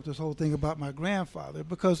I brought up this whole thing about my grandfather,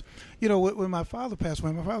 because when my father passed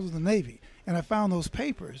away, my father was in the Navy, and I found those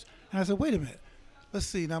papers, and I said, wait a minute. Let's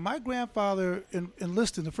see. Now, my grandfather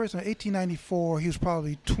enlisted the first time in 1894. He was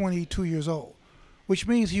probably 22 years old, which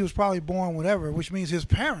means he was probably born whatever, which means his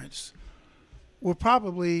parents were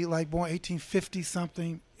probably like born 1850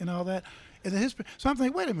 something and all that. And then so I'm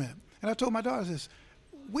thinking, wait a minute. And I told my daughter this: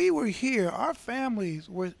 we were here. Our families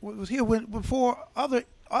was here before other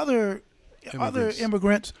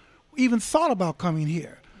immigrants even thought about coming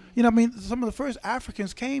here. Some of the first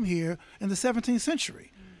Africans came here in the 17th century.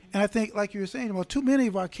 And I think, like you were saying, too many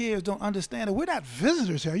of our kids don't understand that we're not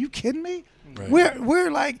visitors here. Are you kidding me? Right.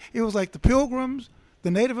 We're like, it was like the Pilgrims,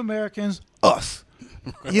 the Native Americans, us.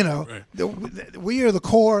 Right. We are the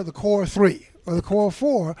core three or the core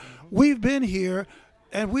four. We've been here,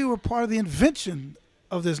 and we were part of the invention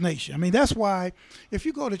of this nation. That's why if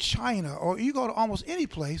you go to China or you go to almost any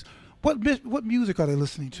place, what music are they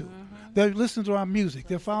listening to? They're listening to our music.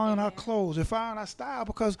 They're following our clothes. They're following our style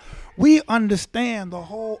because we understand the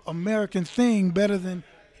whole American thing better than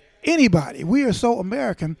anybody. We are so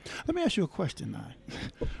American. Let me ask you a question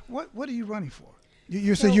now. What are you running for?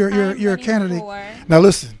 You said you're a candidate. Now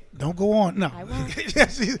listen, don't go on. No, I won't.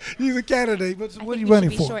 Yes, he's a candidate. But what are you we running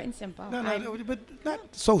should for? Be short and simple. No, but not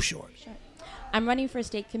so short. Sure. I'm running for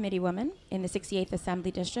state committee woman in the 68th Assembly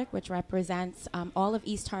District, which represents all of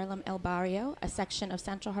East Harlem, El Barrio, a section of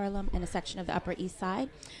Central Harlem, and a section of the Upper East Side.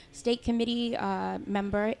 State committee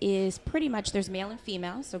member is pretty much, there's male and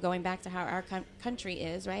female, so going back to how our country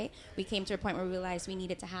is, right? We came to a point where we realized we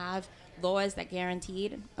needed to have laws that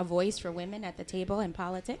guaranteed a voice for women at the table in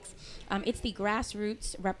politics. It's the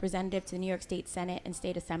grassroots representative to the New York State Senate and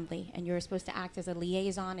State Assembly, and you're supposed to act as a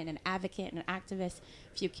liaison and an advocate and an activist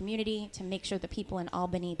for your community to make sure the people in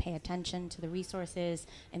Albany pay attention to the resources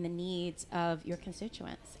and the needs of your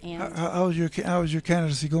constituents. And how is your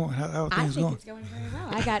candidacy going? How are things going? I think it's going very well.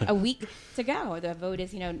 I got a week to go. The vote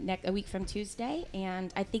is a week from Tuesday,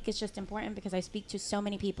 and I think it's just important because I speak to so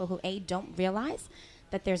many people who don't realize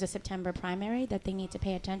that there's a September primary that they need to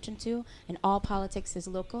pay attention to, and all politics is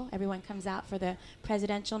local. Everyone comes out for the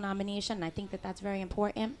presidential nomination, and I think that that's very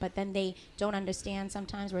important, but then they don't understand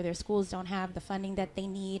sometimes where their schools don't have the funding that they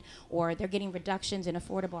need, or they're getting reductions in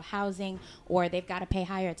affordable housing, or they've got to pay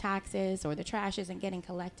higher taxes, or the trash isn't getting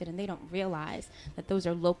collected, and they don't realize that those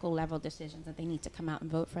are local level decisions that they need to come out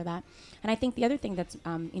and vote for that. And I think the other thing that's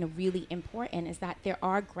really important is that there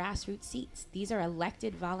are grassroots seats. These are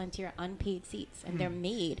elected, volunteer, unpaid seats, and they're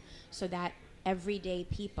made so that everyday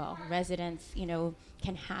people, residents,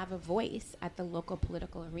 can have a voice at the local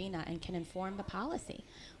political arena and can inform the policy.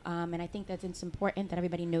 And I think that it's important that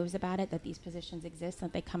everybody knows about it, that these positions exist,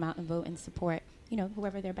 that they come out and vote and support,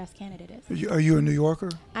 whoever their best candidate is. Are you a New Yorker?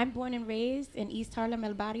 I'm born and raised in East Harlem,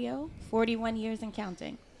 El Barrio, 41 years and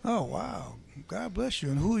counting. Oh, wow. God bless you.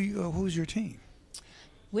 And who's your team?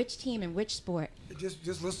 Which team and which sport?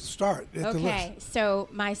 Just let's start at the list. Okay, so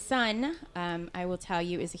my son, I will tell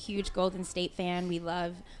you, is a huge Golden State fan. We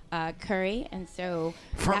love Curry, and so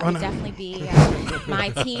that would definitely be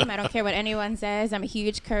my team. I don't care what anyone says. I'm a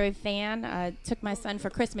huge Curry fan. Took my son for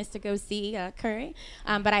Christmas to go see Curry.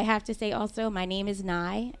 But I have to say also, my name is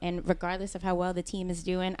Nye, and regardless of how well the team is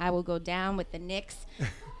doing, I will go down with the Knicks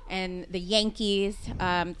and the Yankees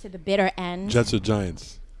to the bitter end. Jets or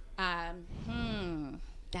Giants?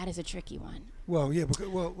 That is a tricky one. Well, yeah, because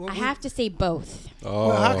I have to say both. Oh,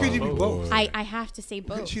 well, how could you be both? I have to say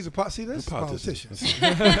both. She's a politician.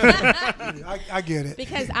 I get it.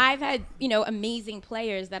 Because I've had amazing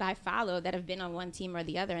players that I follow that have been on one team or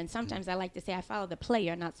the other, and sometimes I like to say I follow the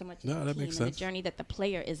player, not so much the team makes and sense. the journey that the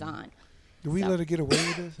player is on. Do we let her get away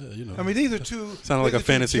with this? I mean, these are two. Sounded like a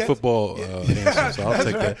fantasy football answer, so I'll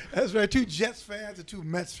take that. That's right. 2 Jets fans and 2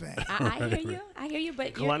 Mets fans. I hear you,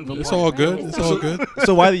 but it's all good. It's all good.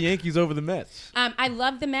 So why the Yankees over the Mets? I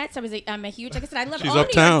love the Mets. I'm a huge. Like I said, I love She's all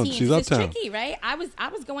uptown. New York teams. She's it's uptown. tricky, right? I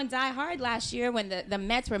was going die hard last year when the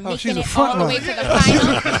Mets were making it all the way to the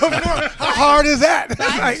final. How hard is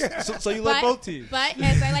that? So you love both teams. But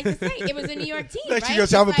as I like to say, it was a New York team,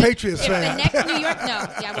 right? I'm a Patriots fan. The next New York, no,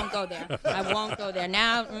 see, I won't go there. I won't go there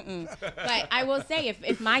now. But I will say,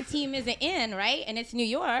 if my team isn't in, right, and it's New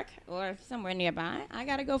York or somewhere nearby, I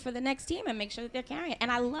got to go for the next team and make sure that they're carrying it.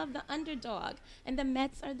 And I love the underdog, and the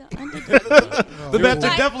Mets are the underdog. The Mets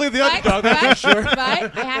are definitely the underdog, that's for sure.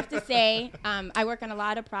 But I have to say, I work on a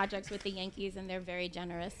lot of projects with the Yankees, and they're very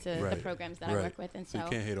generous to the programs that I work with. And so you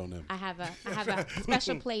can't hate on them. I have a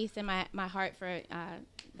special place in my heart for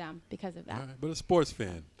them because of that. Right. But a sports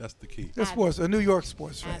fan, that's the key. A New York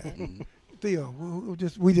sports fan. Theo,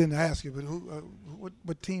 we didn't ask you, but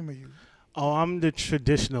what team are you? Oh, I'm the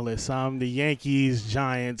traditionalist. I'm the Yankees,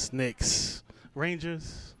 Giants, Knicks,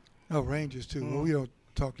 Rangers. Oh, Rangers too. Well, we don't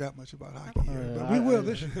talk that much about hockey here, but we will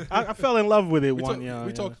this year. I fell in love with it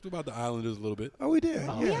We talked about the Islanders a little bit. Oh, we did.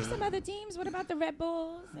 We have some other teams. What about the Red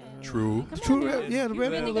Bulls? True. The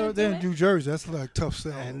Red Bulls. They're in New Jersey. That's like tough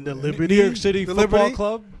sell. And the Liberty. New York City Football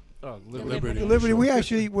Club. Oh, Liberty. The Liberty.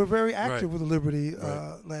 We were very active with the Liberty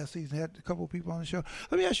last season. Had a couple of people on the show.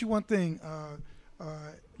 Let me ask you one thing,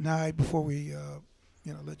 Nye, before we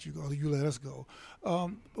let you go. You let us go.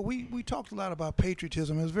 We talked a lot about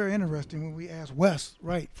patriotism. It was very interesting when we asked Wes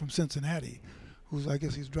Wright from Cincinnati, who's I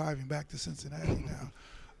guess he's driving back to Cincinnati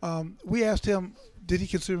now. We asked him, did he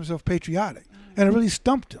consider himself patriotic? And it really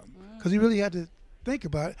stumped him because he really had to think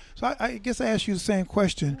about it. So I guess I asked you the same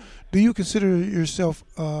question. Do you consider yourself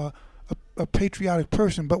a patriotic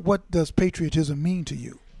person, but what does patriotism mean to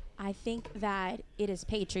you? I think that it is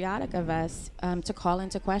patriotic of us to call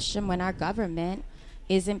into question when our government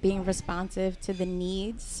isn't being responsive to the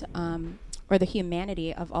needs or the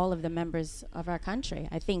humanity of all of the members of our country.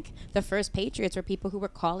 I think the first patriots were people who were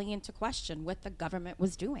calling into question what the government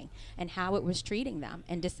was doing and how it was treating them,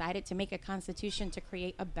 and decided to make a constitution to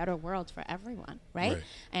create a better world for everyone, right?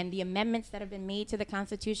 And the amendments that have been made to the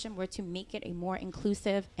Constitution were to make it a more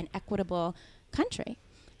inclusive and equitable country.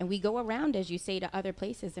 And we go around, as you say, to other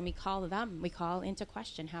places, and we call into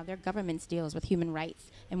question how their governments deals with human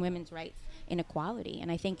rights and women's rights and equality.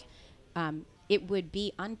 And I think it would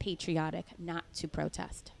be unpatriotic not to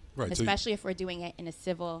protest, especially if we're doing it in a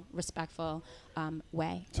civil, respectful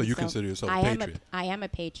way. So you consider yourself a patriot? I am a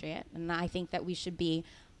patriot, and I think that we should be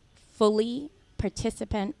full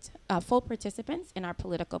participants in our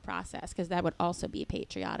political process, because that would also be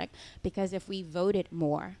patriotic. Because if we voted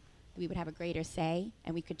more, we would have a greater say,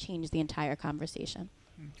 and we could change the entire conversation.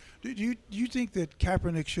 Do you think that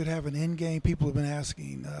Kaepernick should have an end game? People have been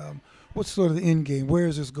asking, what's sort of the end game? Where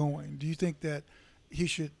is this going? Do you think that he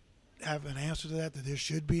should have an answer to that there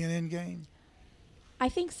should be an end game? I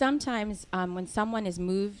think sometimes when someone is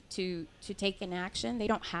moved to take an action, they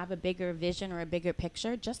don't have a bigger vision or a bigger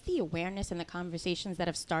picture. Just the awareness and the conversations that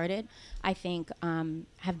have started, I think,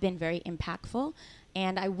 have been very impactful.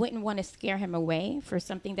 And I wouldn't want to scare him away for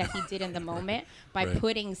something that he did in the moment by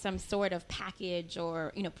putting some sort of package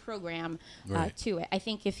or program to it. I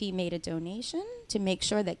think if he made a donation to make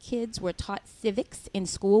sure that kids were taught civics in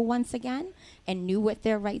school once again and knew what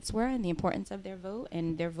their rights were and the importance of their vote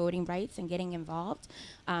and their voting rights and getting involved,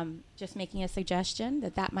 just making a suggestion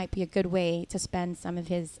that might be a good way to spend some of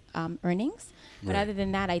his earnings. But other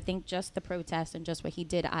than that, I think just the protest and just what he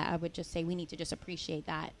did, I would just say we need to just appreciate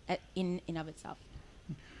that in of itself.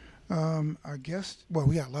 Our guest,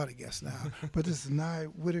 we got a lot of guests now, but this is Nye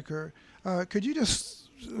Whitaker. Could you just,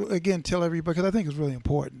 again, tell everybody, because I think it's really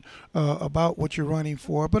important, about what you're running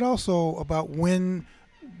for, but also about when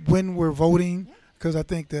we're voting, because I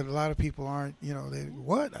think that a lot of people aren't, there's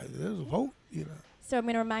a vote, So I'm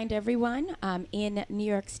going to remind everyone, in New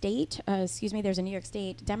York State, there's a New York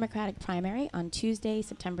State Democratic primary on Tuesday,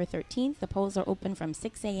 September 13th. The polls are open from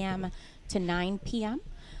 6 a.m. to 9 p.m.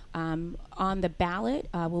 On the ballot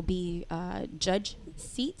will be judge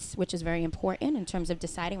seats, which is very important in terms of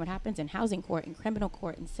deciding what happens in housing court, in criminal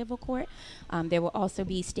court, and civil court. There will also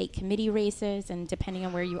be state committee races, and depending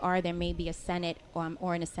on where you are, there may be a Senate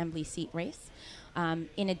or an assembly seat race.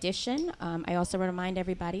 In addition, I also want to remind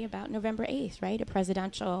everybody about November 8th, right? A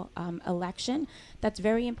presidential election. That's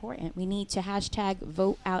very important. We need to hashtag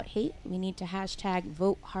vote out hate. We need to hashtag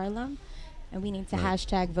vote Harlem. And we need to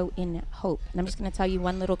hashtag vote in hope. And I'm just going to tell you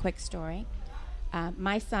one little quick story.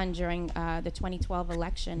 My son, during the 2012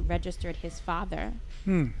 election, registered his father,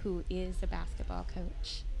 who is a basketball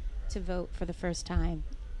coach, to vote for the first time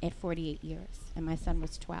at 48 years. And my son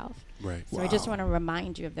was 12. Right. So I just want to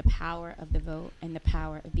remind you of the power of the vote and the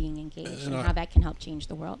power of being engaged and how that can help change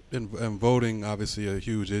the world. And voting, obviously, a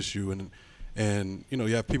huge issue. And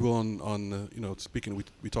you have people on speaking.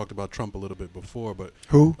 We talked about Trump a little bit before, but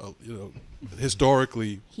who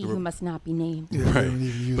historically he who must not be named. Yeah,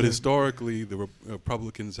 right. But historically, the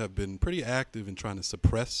Republicans have been pretty active in trying to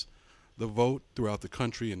suppress the vote throughout the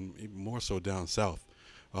country, and even more so down south.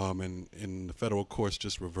 and the federal courts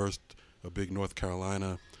just reversed a big North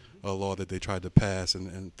Carolina law that they tried to pass.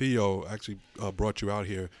 And Theo actually brought you out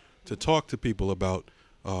here to talk to people about,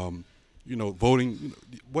 voting,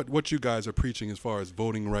 what you guys are preaching as far as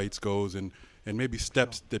voting rights goes, and maybe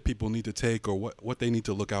steps that people need to take or what they need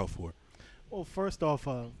to look out for. Well, first off,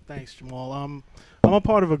 thanks, Jamal. I'm a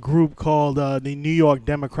part of a group called the New York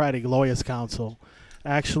Democratic Lawyers Council.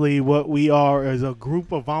 Actually, what we are is a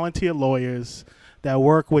group of volunteer lawyers that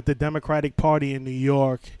work with the Democratic Party in New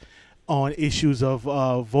York on issues of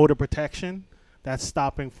voter protection. That's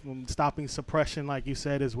stopping suppression, like you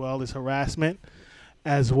said, as well as harassment,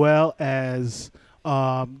 as well as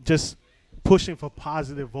just pushing for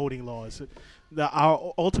positive voting laws.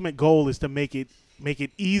 Our ultimate goal is to make it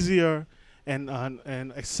easier and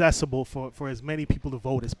accessible for as many people to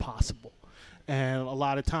vote as possible. And a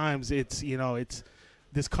lot of times it's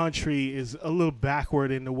this country is a little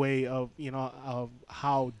backward in the way of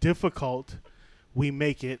how difficult we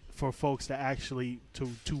make it for folks to actually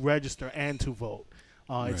to register and to vote.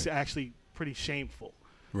 Right. It's actually pretty shameful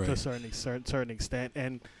right. to a certain extent.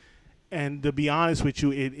 And to be honest with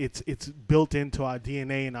you, it's built into our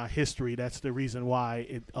DNA and our history. That's the reason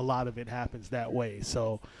why a lot of it happens that way.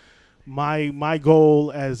 So my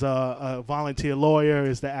goal as a volunteer lawyer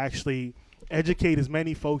is to actually educate as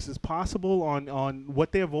many folks as possible on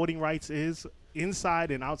what their voting rights is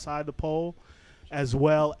inside and outside the poll, as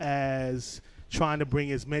well as trying to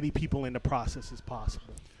bring as many people in the process as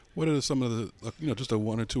possible. What are some of the, just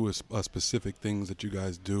one or two specific things that you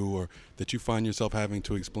guys do or that you find yourself having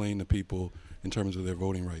to explain to people in terms of their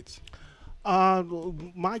voting rights?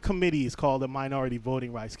 My committee is called the Minority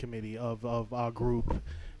Voting Rights Committee of our group,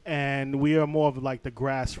 and we are more of like the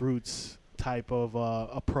grassroots type of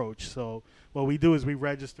approach. So what we do is we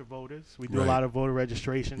register voters. We do right. a lot of voter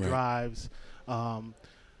registration right. drives.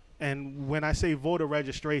 And when I say voter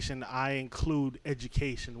registration, I include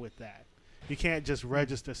education with that. You can't just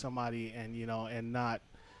register somebody and not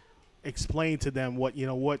explain to them what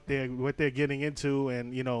they're getting into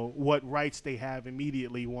and what rights they have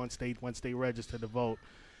immediately once they register to vote.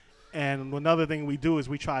 And another thing we do is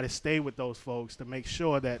we try to stay with those folks to make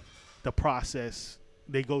sure that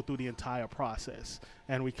they go through the entire process,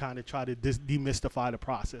 and we kind of try to demystify the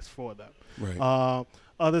process for them. Right.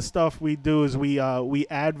 Other stuff we do is we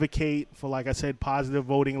advocate for, like I said, positive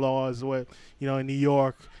voting laws. Where in New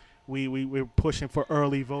York, we're pushing for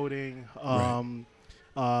early voting, right.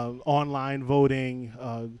 Online voting,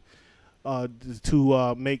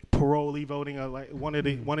 to make parolee voting. Like one of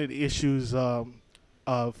the issues,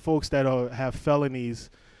 folks that have felonies.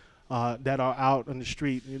 That are out on the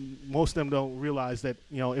street. And most of them don't realize that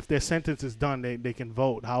if their sentence is done, they can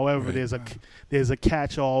vote. However, right. there's a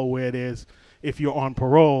catch-all where if you're on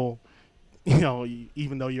parole,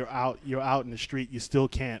 even though you're out in the street, you still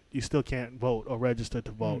can't vote or register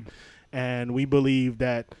to vote. And we believe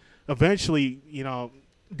that eventually,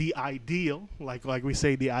 the ideal, like we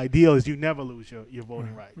say, the ideal is you never lose your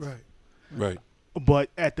voting rights. Right.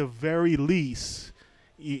 But at the very least,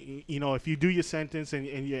 if you do your sentence and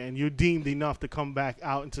you're deemed enough to come back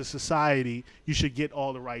out into society, you should get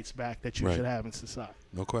all the rights back that you right. should have in society.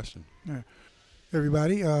 No question. Yeah.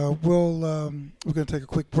 Everybody, we're going to take a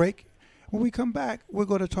quick break. When we come back, we're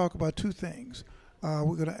going to talk about two things. We're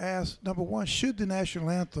going to ask, number one, should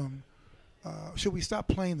we stop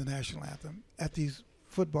playing the national anthem at these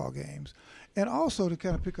football games? And also to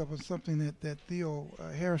kind of pick up on something that Theo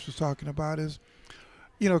Harris was talking about is,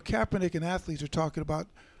 Kaepernick and athletes are talking about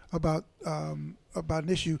an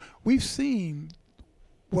issue. We've seen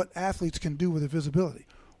what athletes can do with their visibility.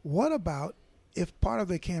 What about if part of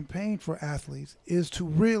their campaign for athletes is to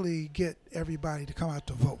really get everybody to come out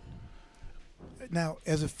to vote? Now,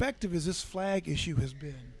 as effective as this flag issue has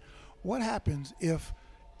been, what happens if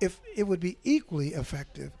it would be equally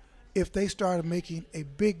effective if they started making a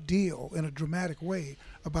big deal in a dramatic way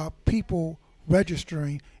about people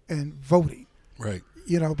registering and voting? Right.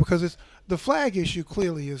 Because the flag issue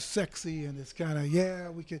clearly is sexy and it's kind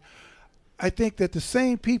of, we could. I think that the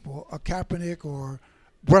same people, a Kaepernick or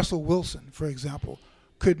Russell Wilson, for example,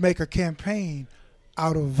 could make a campaign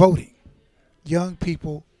out of voting, young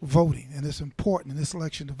people voting, and it's important in this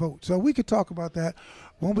election to vote. So we could talk about that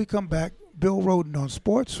when we come back. Bill Rhoden on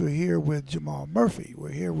sports. We're here with Jamal Murphy. We're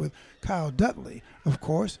here with Kyle Dudley, of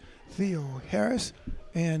course, Theo Harris,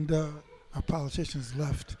 and our politicians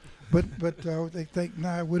left. But they thank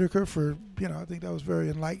Nia Whitaker for, I think that was very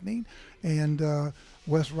enlightening. And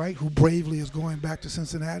Wes Wright, who bravely is going back to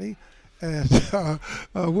Cincinnati. And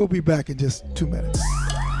we'll be back in just 2 minutes.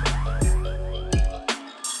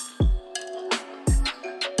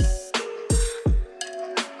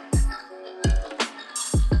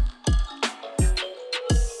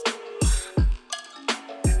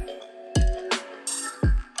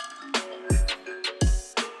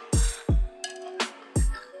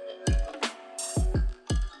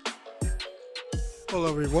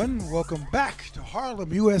 Hello, everyone. Welcome back to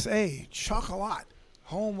Harlem, USA. Chocolat,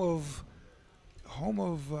 home of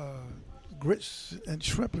grits and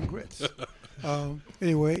shrimp and grits.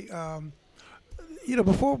 Anyway,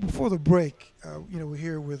 before the break, we're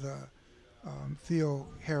here with Theo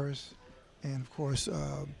Harris and, of course,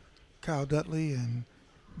 Kyle Dudley and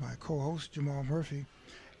my co-host Jamal Murphy.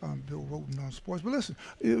 Bill Rhoden on sports. But listen,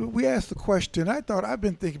 we asked the question. I've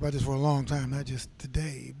been thinking about this for a long time, not just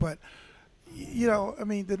today. But,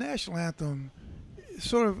 the national anthem,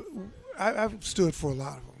 sort of, I've stood for a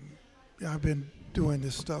lot of them. I've been doing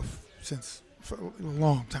this stuff for a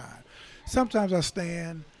long time. Sometimes I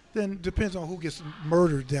stand, then depends on who gets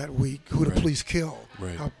murdered that week, who the police kill,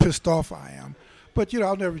 how pissed off I am. But,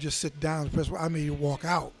 I'll never just sit down. I may walk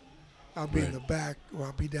out. I'll be in the back or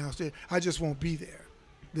I'll be downstairs. I just won't be there.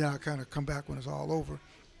 Then I'll kind of come back when it's all over.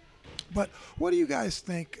 But what do you guys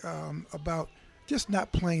think about just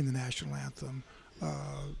not playing the national anthem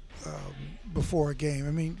before a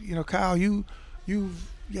game? Kyle, you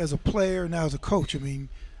as a player, now as a coach,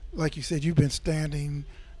 like you said, you've been standing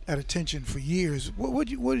at attention for years. What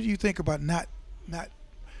do you think about not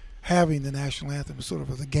having the national anthem sort of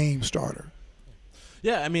as a game starter?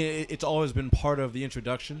 Yeah, it's always been part of the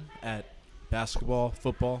introduction at basketball,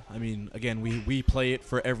 football. Again, we play it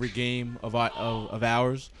for every game of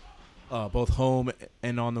ours, both home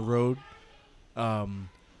and on the road.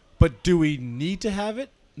 But do we need to have it?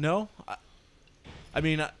 No. I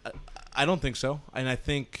don't think so. And I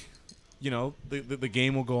think, the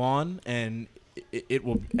game will go on and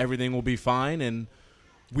everything will be fine, and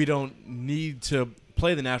we don't need to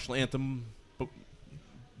play the national anthem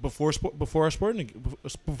before sporting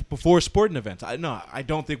events. I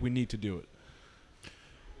don't think we need to do it.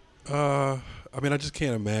 I just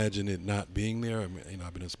can't imagine it not being there.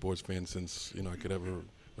 I've been a sports fan since I could ever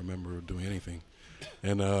remember doing anything,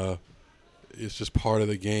 and it's just part of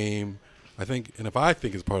the game. I think, and if I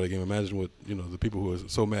think it's part of the game, imagine what the people who are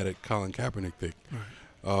so mad at Colin Kaepernick think.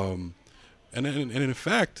 Right. And in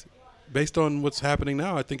fact, based on what's happening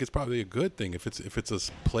now, I think it's probably a good thing if it's a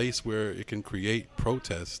place where it can create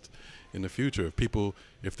protest in the future.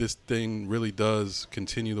 If this thing really does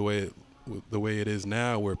continue the way it is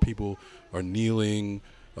now, where people are kneeling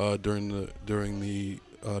during the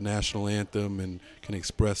national anthem and can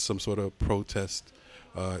express some sort of protest,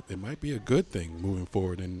 it might be a good thing moving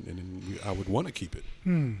forward, and I would want to keep it.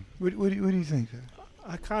 What do you think?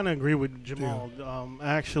 I kind of agree with Jamal.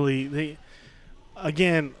 Actually,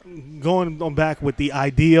 again, going on back with the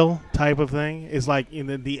ideal type of thing is like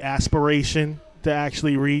the aspiration to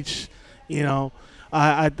actually reach.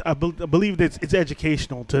 I believe that it's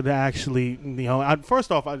educational to actually.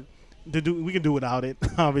 First off, we can do without it.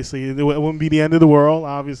 Obviously, it wouldn't be the end of the world.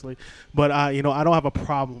 Obviously, but I don't have a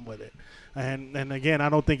problem with it. And again, I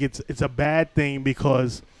don't think it's a bad thing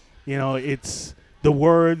because it's the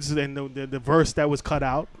words and the verse that was cut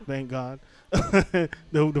out. Thank God.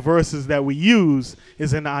 the verses that we use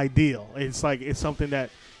is an ideal. It's like it's something that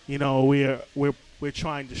we're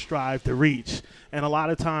trying to strive to reach, and a lot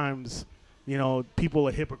of times people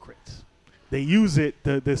are hypocrites. They use it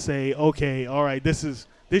to say, okay, all right, this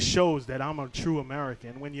shows that I'm a true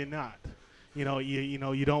American, when you're not. You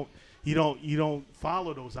don't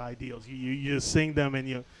follow those ideals. You just sing them,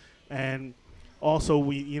 and also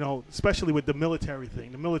we especially with the military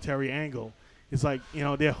thing, the military angle. It's like,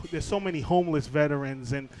 there's so many homeless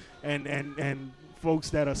veterans and folks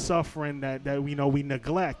that are suffering that we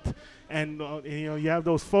neglect. And, you have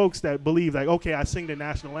those folks that believe, like, okay, I sing the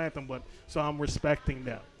national anthem, so I'm respecting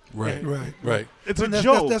them. Right. It's a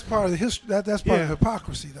joke. That's part of the history. That's part of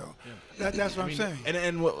hypocrisy, though. Yeah. That's what I'm saying.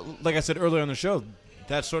 And like I said earlier on the show,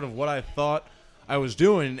 that's sort of what I thought I was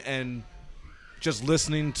doing. And just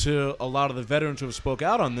listening to a lot of the veterans who have spoke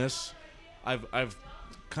out on this, I've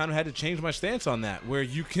kind of had to change my stance on that, where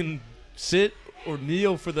you can sit or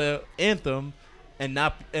kneel for the anthem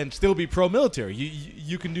and still be pro-military.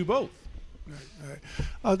 You can do both.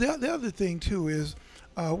 Right. The other thing too is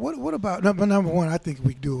what about number one? I think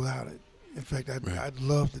we can do without it. In fact, I'd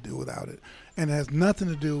love to do without it, and it has nothing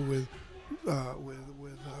to do with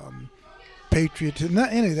patriotism,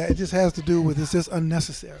 not any of that. It just has to do with it's just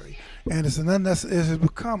unnecessary, and it has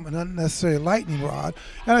become an unnecessary lightning rod.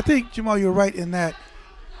 And I think, Jamal, you're right in that.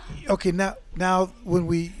 Okay, now when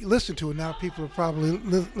we listen to it, now people are probably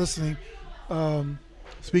listening.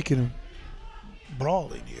 Speaking of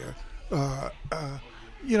brawling here, I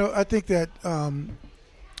think that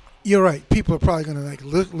you're right. People are probably going to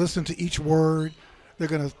listen to each word. They're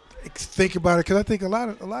going to think about it, because I think a lot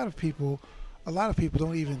of people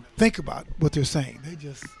don't even think about what they're saying. They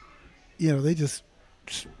just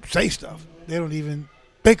say stuff. They don't even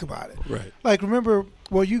Think about it. Right. Like, remember,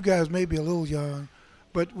 well, you guys may be a little young,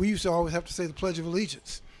 but we used to always have to say the Pledge of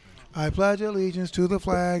Allegiance. I pledge allegiance to the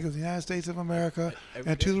flag of the United States of America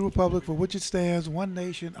and to the republic for which it stands, one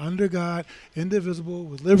nation, under God, indivisible,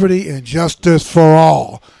 with liberty and justice for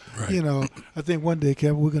all. Right. You know, I think one day,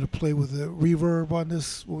 Kevin, we're going to play with the reverb on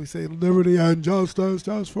this when we say liberty and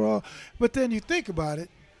justice for all. But then you think about it,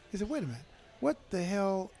 you say, wait a minute, what the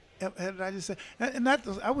hell did I just say? And that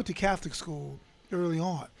was, I went to Catholic school early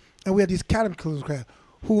on, and we had these catechism class.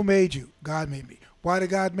 Who made you? God made me. Why did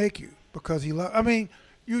God make you? Because he loved. I mean,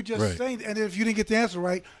 you just saying, and if you didn't get the answer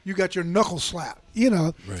right, you got your knuckle slapped. You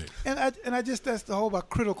know. Right. And I just, that's the whole about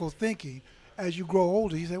critical thinking. As you grow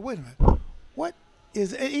older, you say, wait a minute, what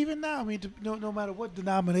is, even now? I mean, no matter what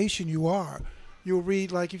denomination you are, you'll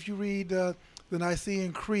read, like if you read the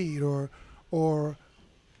Nicene Creed or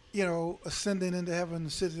you know, ascending into heaven,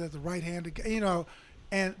 sitting at the right hand of God, you know.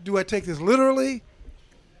 And do I take this literally,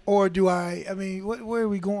 or do I mean, where are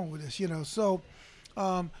we going with this? You know, so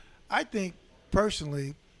I think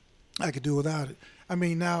personally I could do without it. I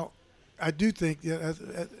mean, now I do think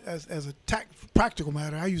that as a practical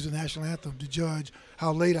matter, I use the national anthem to judge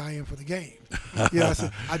how late I am for the game. Yeah,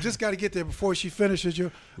 I just got to get there before she finishes.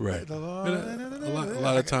 Right. A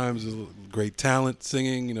lot of times there's great talent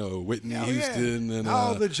singing. You know, Whitney Houston and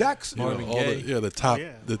the Jackson, Marvin Gaye.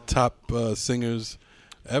 The top singers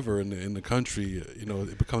ever in the country. You know,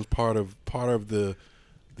 it becomes part of the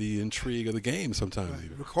intrigue of the game sometimes.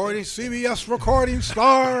 Right. Recording CBS recording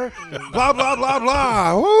star, blah blah blah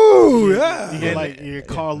blah. Woo, yeah. You get like your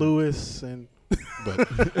Carl Lewis and.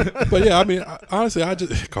 But yeah, I mean, honestly, I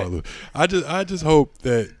just hope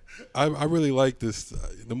that I really like this.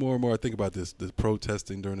 The more and more I think about this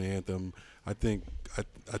protesting during the anthem, I think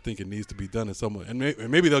it needs to be done in some way, and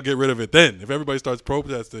maybe they'll get rid of it then. If everybody starts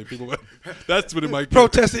protesting, people, that's what it might be.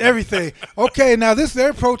 Protesting everything. Okay, now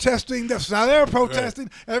they're protesting. Now they're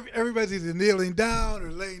protesting. Right. Everybody's either kneeling down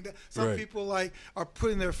or laying down. Some people are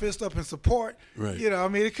putting their fist up in support. Right. You know, I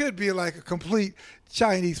mean, it could be like a complete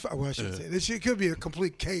Chinese. Well, I should say it could be a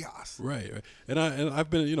complete chaos. Right. And I've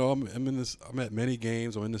been, you know, I'm at many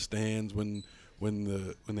games. I'm in the stands when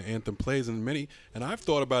the anthem plays, and I've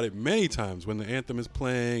thought about it many times when the anthem is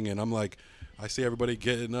playing, and I'm like, I see everybody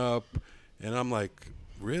getting up, and I'm like,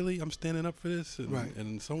 really, I'm standing up for this,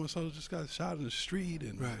 and so and so just got shot in the street,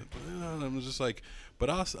 and I'm just like, but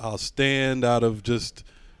I'll stand out of just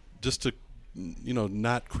to, you know,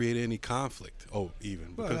 not create any conflict.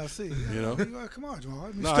 Even. Well, I see. You know, come on, Jamal.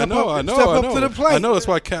 I mean, I know. Step up to the plate. I know. That's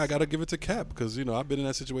why I got to give it to Cap, because you know I've been in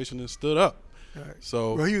that situation and stood up. Right.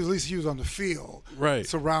 So well, he was on the field,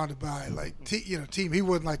 surrounded by team. He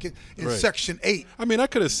wasn't like in Section 8. I mean, I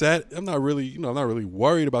could have sat. I'm not really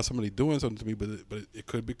worried about somebody doing something to me, but it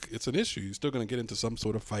could be. It's an issue. You're still going to get into some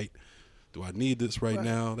sort of fight. Do I need this right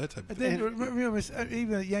now? That type of thing. Then remember,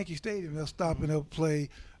 even at Yankee Stadium, they'll stop and they'll play,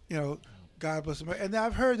 you know, God Bless America. And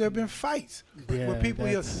I've heard there have been fights where people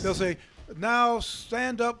they'll say, now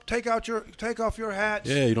stand up, take off your hats.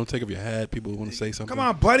 Yeah, you don't take off your hat. People want to say something. Come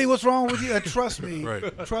on, buddy, what's wrong with you? And trust me,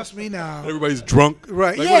 trust me now. Everybody's drunk.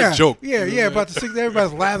 Right? Like, what a joke. Yeah. About to sing,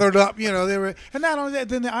 everybody's lathered up. You know, and not only that,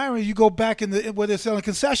 then the irony, you go back where they're selling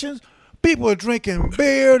concessions. People are drinking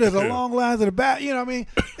beer. There's a long line to the back. You know what I mean?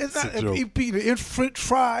 It's not eating French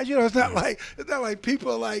fries. You know, it's not like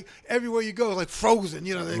people are like everywhere you go. It's like frozen.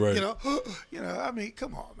 You know, you know. I mean,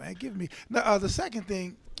 come on, man. Give me now. The second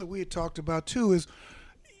thing that we had talked about too is,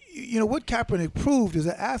 you know, what Kaepernick proved is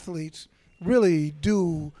that athletes really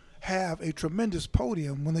do have a tremendous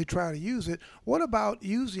podium when they try to use it. What about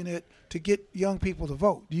using it to get young people to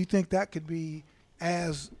vote? Do you think that could be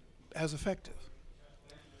as effective?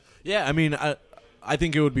 Yeah, I mean, I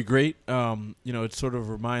think it would be great. You know, it sort of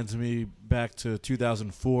reminds me back to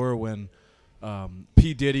 2004 when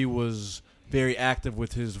P. Diddy was very active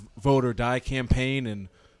with his Vote or Die campaign,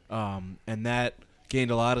 and that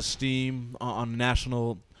gained a lot of steam on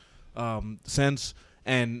national sense.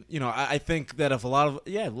 And, you know, I think that if a lot of,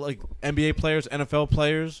 like NBA players, NFL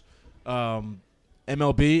players,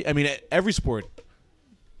 MLB, I mean, every sport,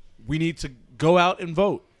 we need to go out and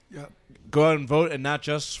vote. Yeah. Go out and vote, and not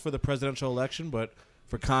just for the presidential election, but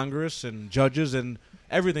for Congress and judges and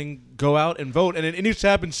everything. Go out and vote, and it needs to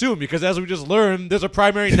happen soon because, as we just learned, there's a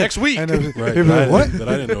primary next week. That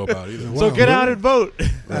I didn't know about either. So get out and vote.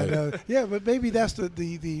 Yeah, but maybe that's the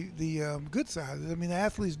good side. I mean, the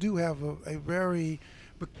athletes do have a very,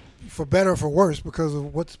 for better or for worse, because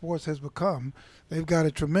of what sports has become, they've got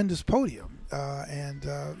a tremendous podium, and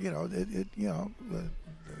you know,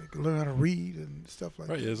 learn how to read and stuff like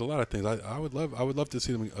that. Right, there's a lot of things. I would love to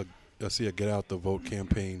see them see a Get Out the Vote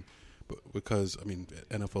campaign, because I mean,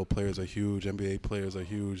 NFL players are huge, NBA players are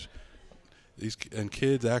huge. And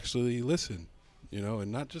kids actually listen,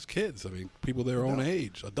 and not just kids. I mean, people their own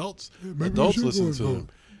age, adults listen to them.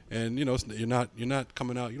 And you're not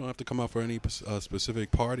coming out. You don't have to come out for any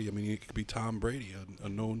specific party. I mean, it could be Tom Brady, a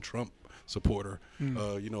known Trump supporter.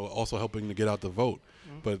 Also helping to get out the vote.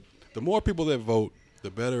 But the more people that vote,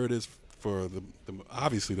 the better it is for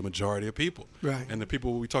obviously the majority of people. Right. And the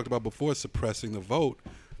people we talked about before suppressing the vote,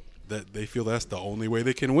 that they feel that's the only way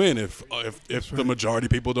they can win if the majority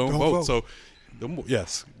of people don't vote. So,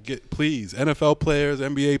 please, NFL players,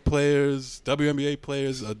 NBA players, WNBA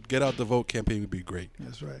players, get out the vote campaign would be great.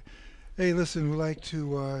 That's right. Hey, listen, we'd like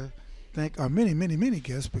to thank our many, many, many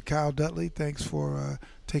guests, but Kyle Dudley, thanks for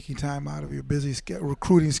taking time out of your busy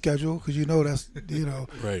recruiting schedule, because that's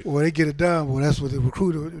right. Well, they get it done. Well, that's what the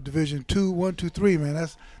recruiter Division 2, 1, 2, 3, man.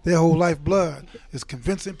 That's their whole lifeblood is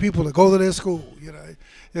convincing people to go to their school.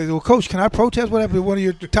 Well, Coach, can I protest? Whatever. One of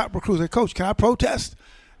your top recruiters, Coach, can I protest?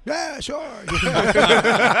 Yeah, sure.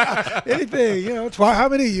 Anything, how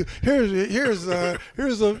many of you? Here's a,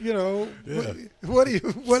 Yeah. what do you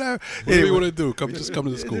want to do? Just come to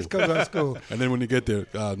the school. Just come to the school. And then when you get there,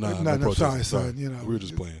 no, sorry, son. We were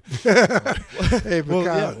just playing. Hey,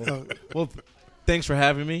 well, thanks for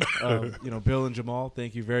having me. Bill and Jamal,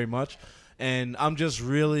 thank you very much. And I'm just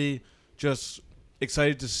really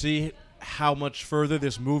excited to see how much further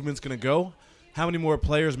this movement's going to go. How many more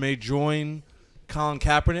players may join Colin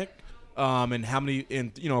Kaepernick, and how many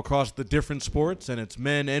across the different sports, and it's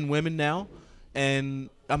men and women now, and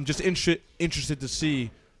I'm just interested to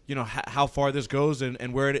see how far this goes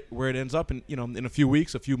and where it ends up in a few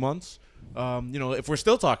weeks, a few months, if we're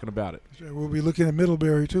still talking about it. We'll be looking at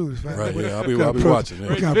Middlebury too. Right, yeah, I'll be watching.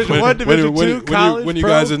 Yeah. Division 1, Division 2, college, when you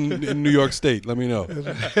guys in New York State, let me know.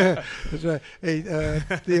 That's right. Hey,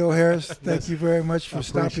 Theo Harris, thank you very much for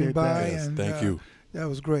stopping by. Yes, and thank you. That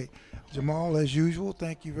was great. Jamal, as usual,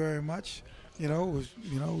 thank you very much.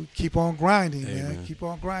 Keep on grinding, man. Man. Keep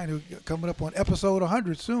on grinding. We're coming up on episode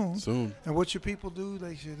 100 soon. Soon. And what should people do?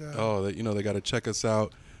 They should. They got to check us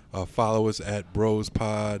out. Follow us at Bros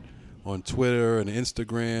Pod on Twitter and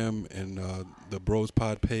Instagram, and the Bros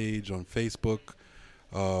Pod page on Facebook.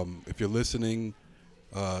 If you're listening,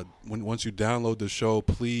 once you download the show,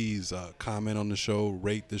 please comment on the show,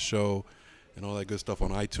 rate the show, and all that good stuff on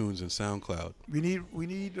iTunes and SoundCloud. We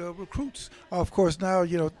need recruits. Of course, now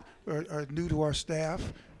are new to our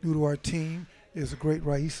staff, new to our team is a great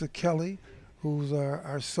Raisa Kelly, who's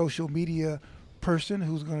our social media person,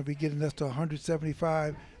 who's going to be getting us to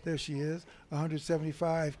 175. There she is,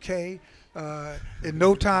 175K in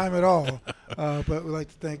no time at all. But we'd like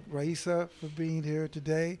to thank Raisa for being here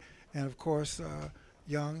today, and of course,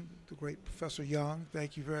 Young, the great Professor Young.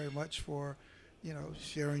 Thank you very much for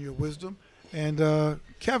sharing your wisdom. And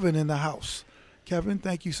Kevin in the house. Kevin,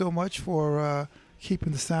 thank you so much for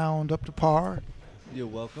keeping the sound up to par. You're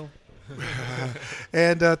welcome.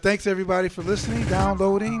 And thanks everybody for listening,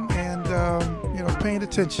 downloading, and paying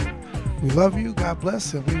attention. We love you. God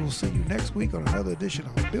bless, and we will see you next week on another edition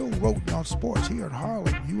of Bill Roten on Sports here in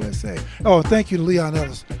Harlem, USA. Oh, thank you to Leon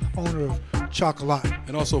Ellis, owner of Chocolat.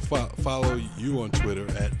 And also follow you on Twitter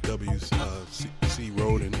at WC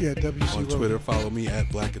Roden. Yeah, WC on Roden. Twitter. Follow me at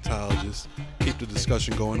Blackatologist. Keep the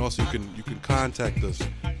discussion going. Also, you can contact us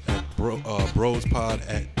at brospod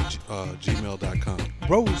at gmail.com.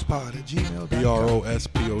 Brospod at gmail.com.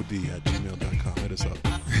 BROSPOD at gmail.com. Hit us up.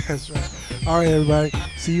 That's right. All right, everybody.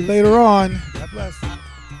 See you later on. God bless.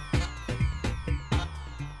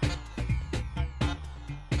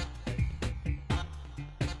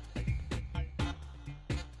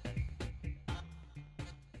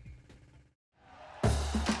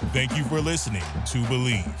 Thank you for listening to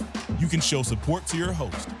Believe. You can show support to your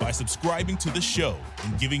host by subscribing to the show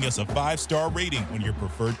and giving us a 5-star rating on your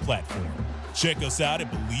preferred platform. Check us out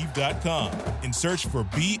at Believe.com and search for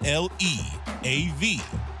BLEAV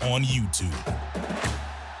on YouTube.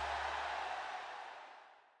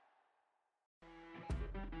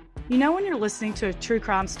 You know when you're listening to a true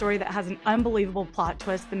crime story that has an unbelievable plot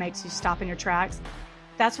twist that makes you stop in your tracks?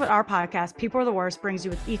 That's what our podcast, People Are the Worst, brings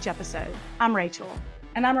you with each episode. I'm Rachel.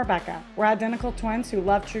 And I'm Rebecca. We're identical twins who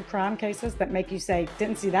love true crime cases that make you say,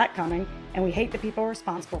 didn't see that coming, and we hate the people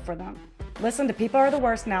responsible for them. Listen to People Are the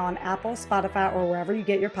Worst now on Apple, Spotify, or wherever you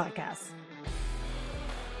get your podcasts.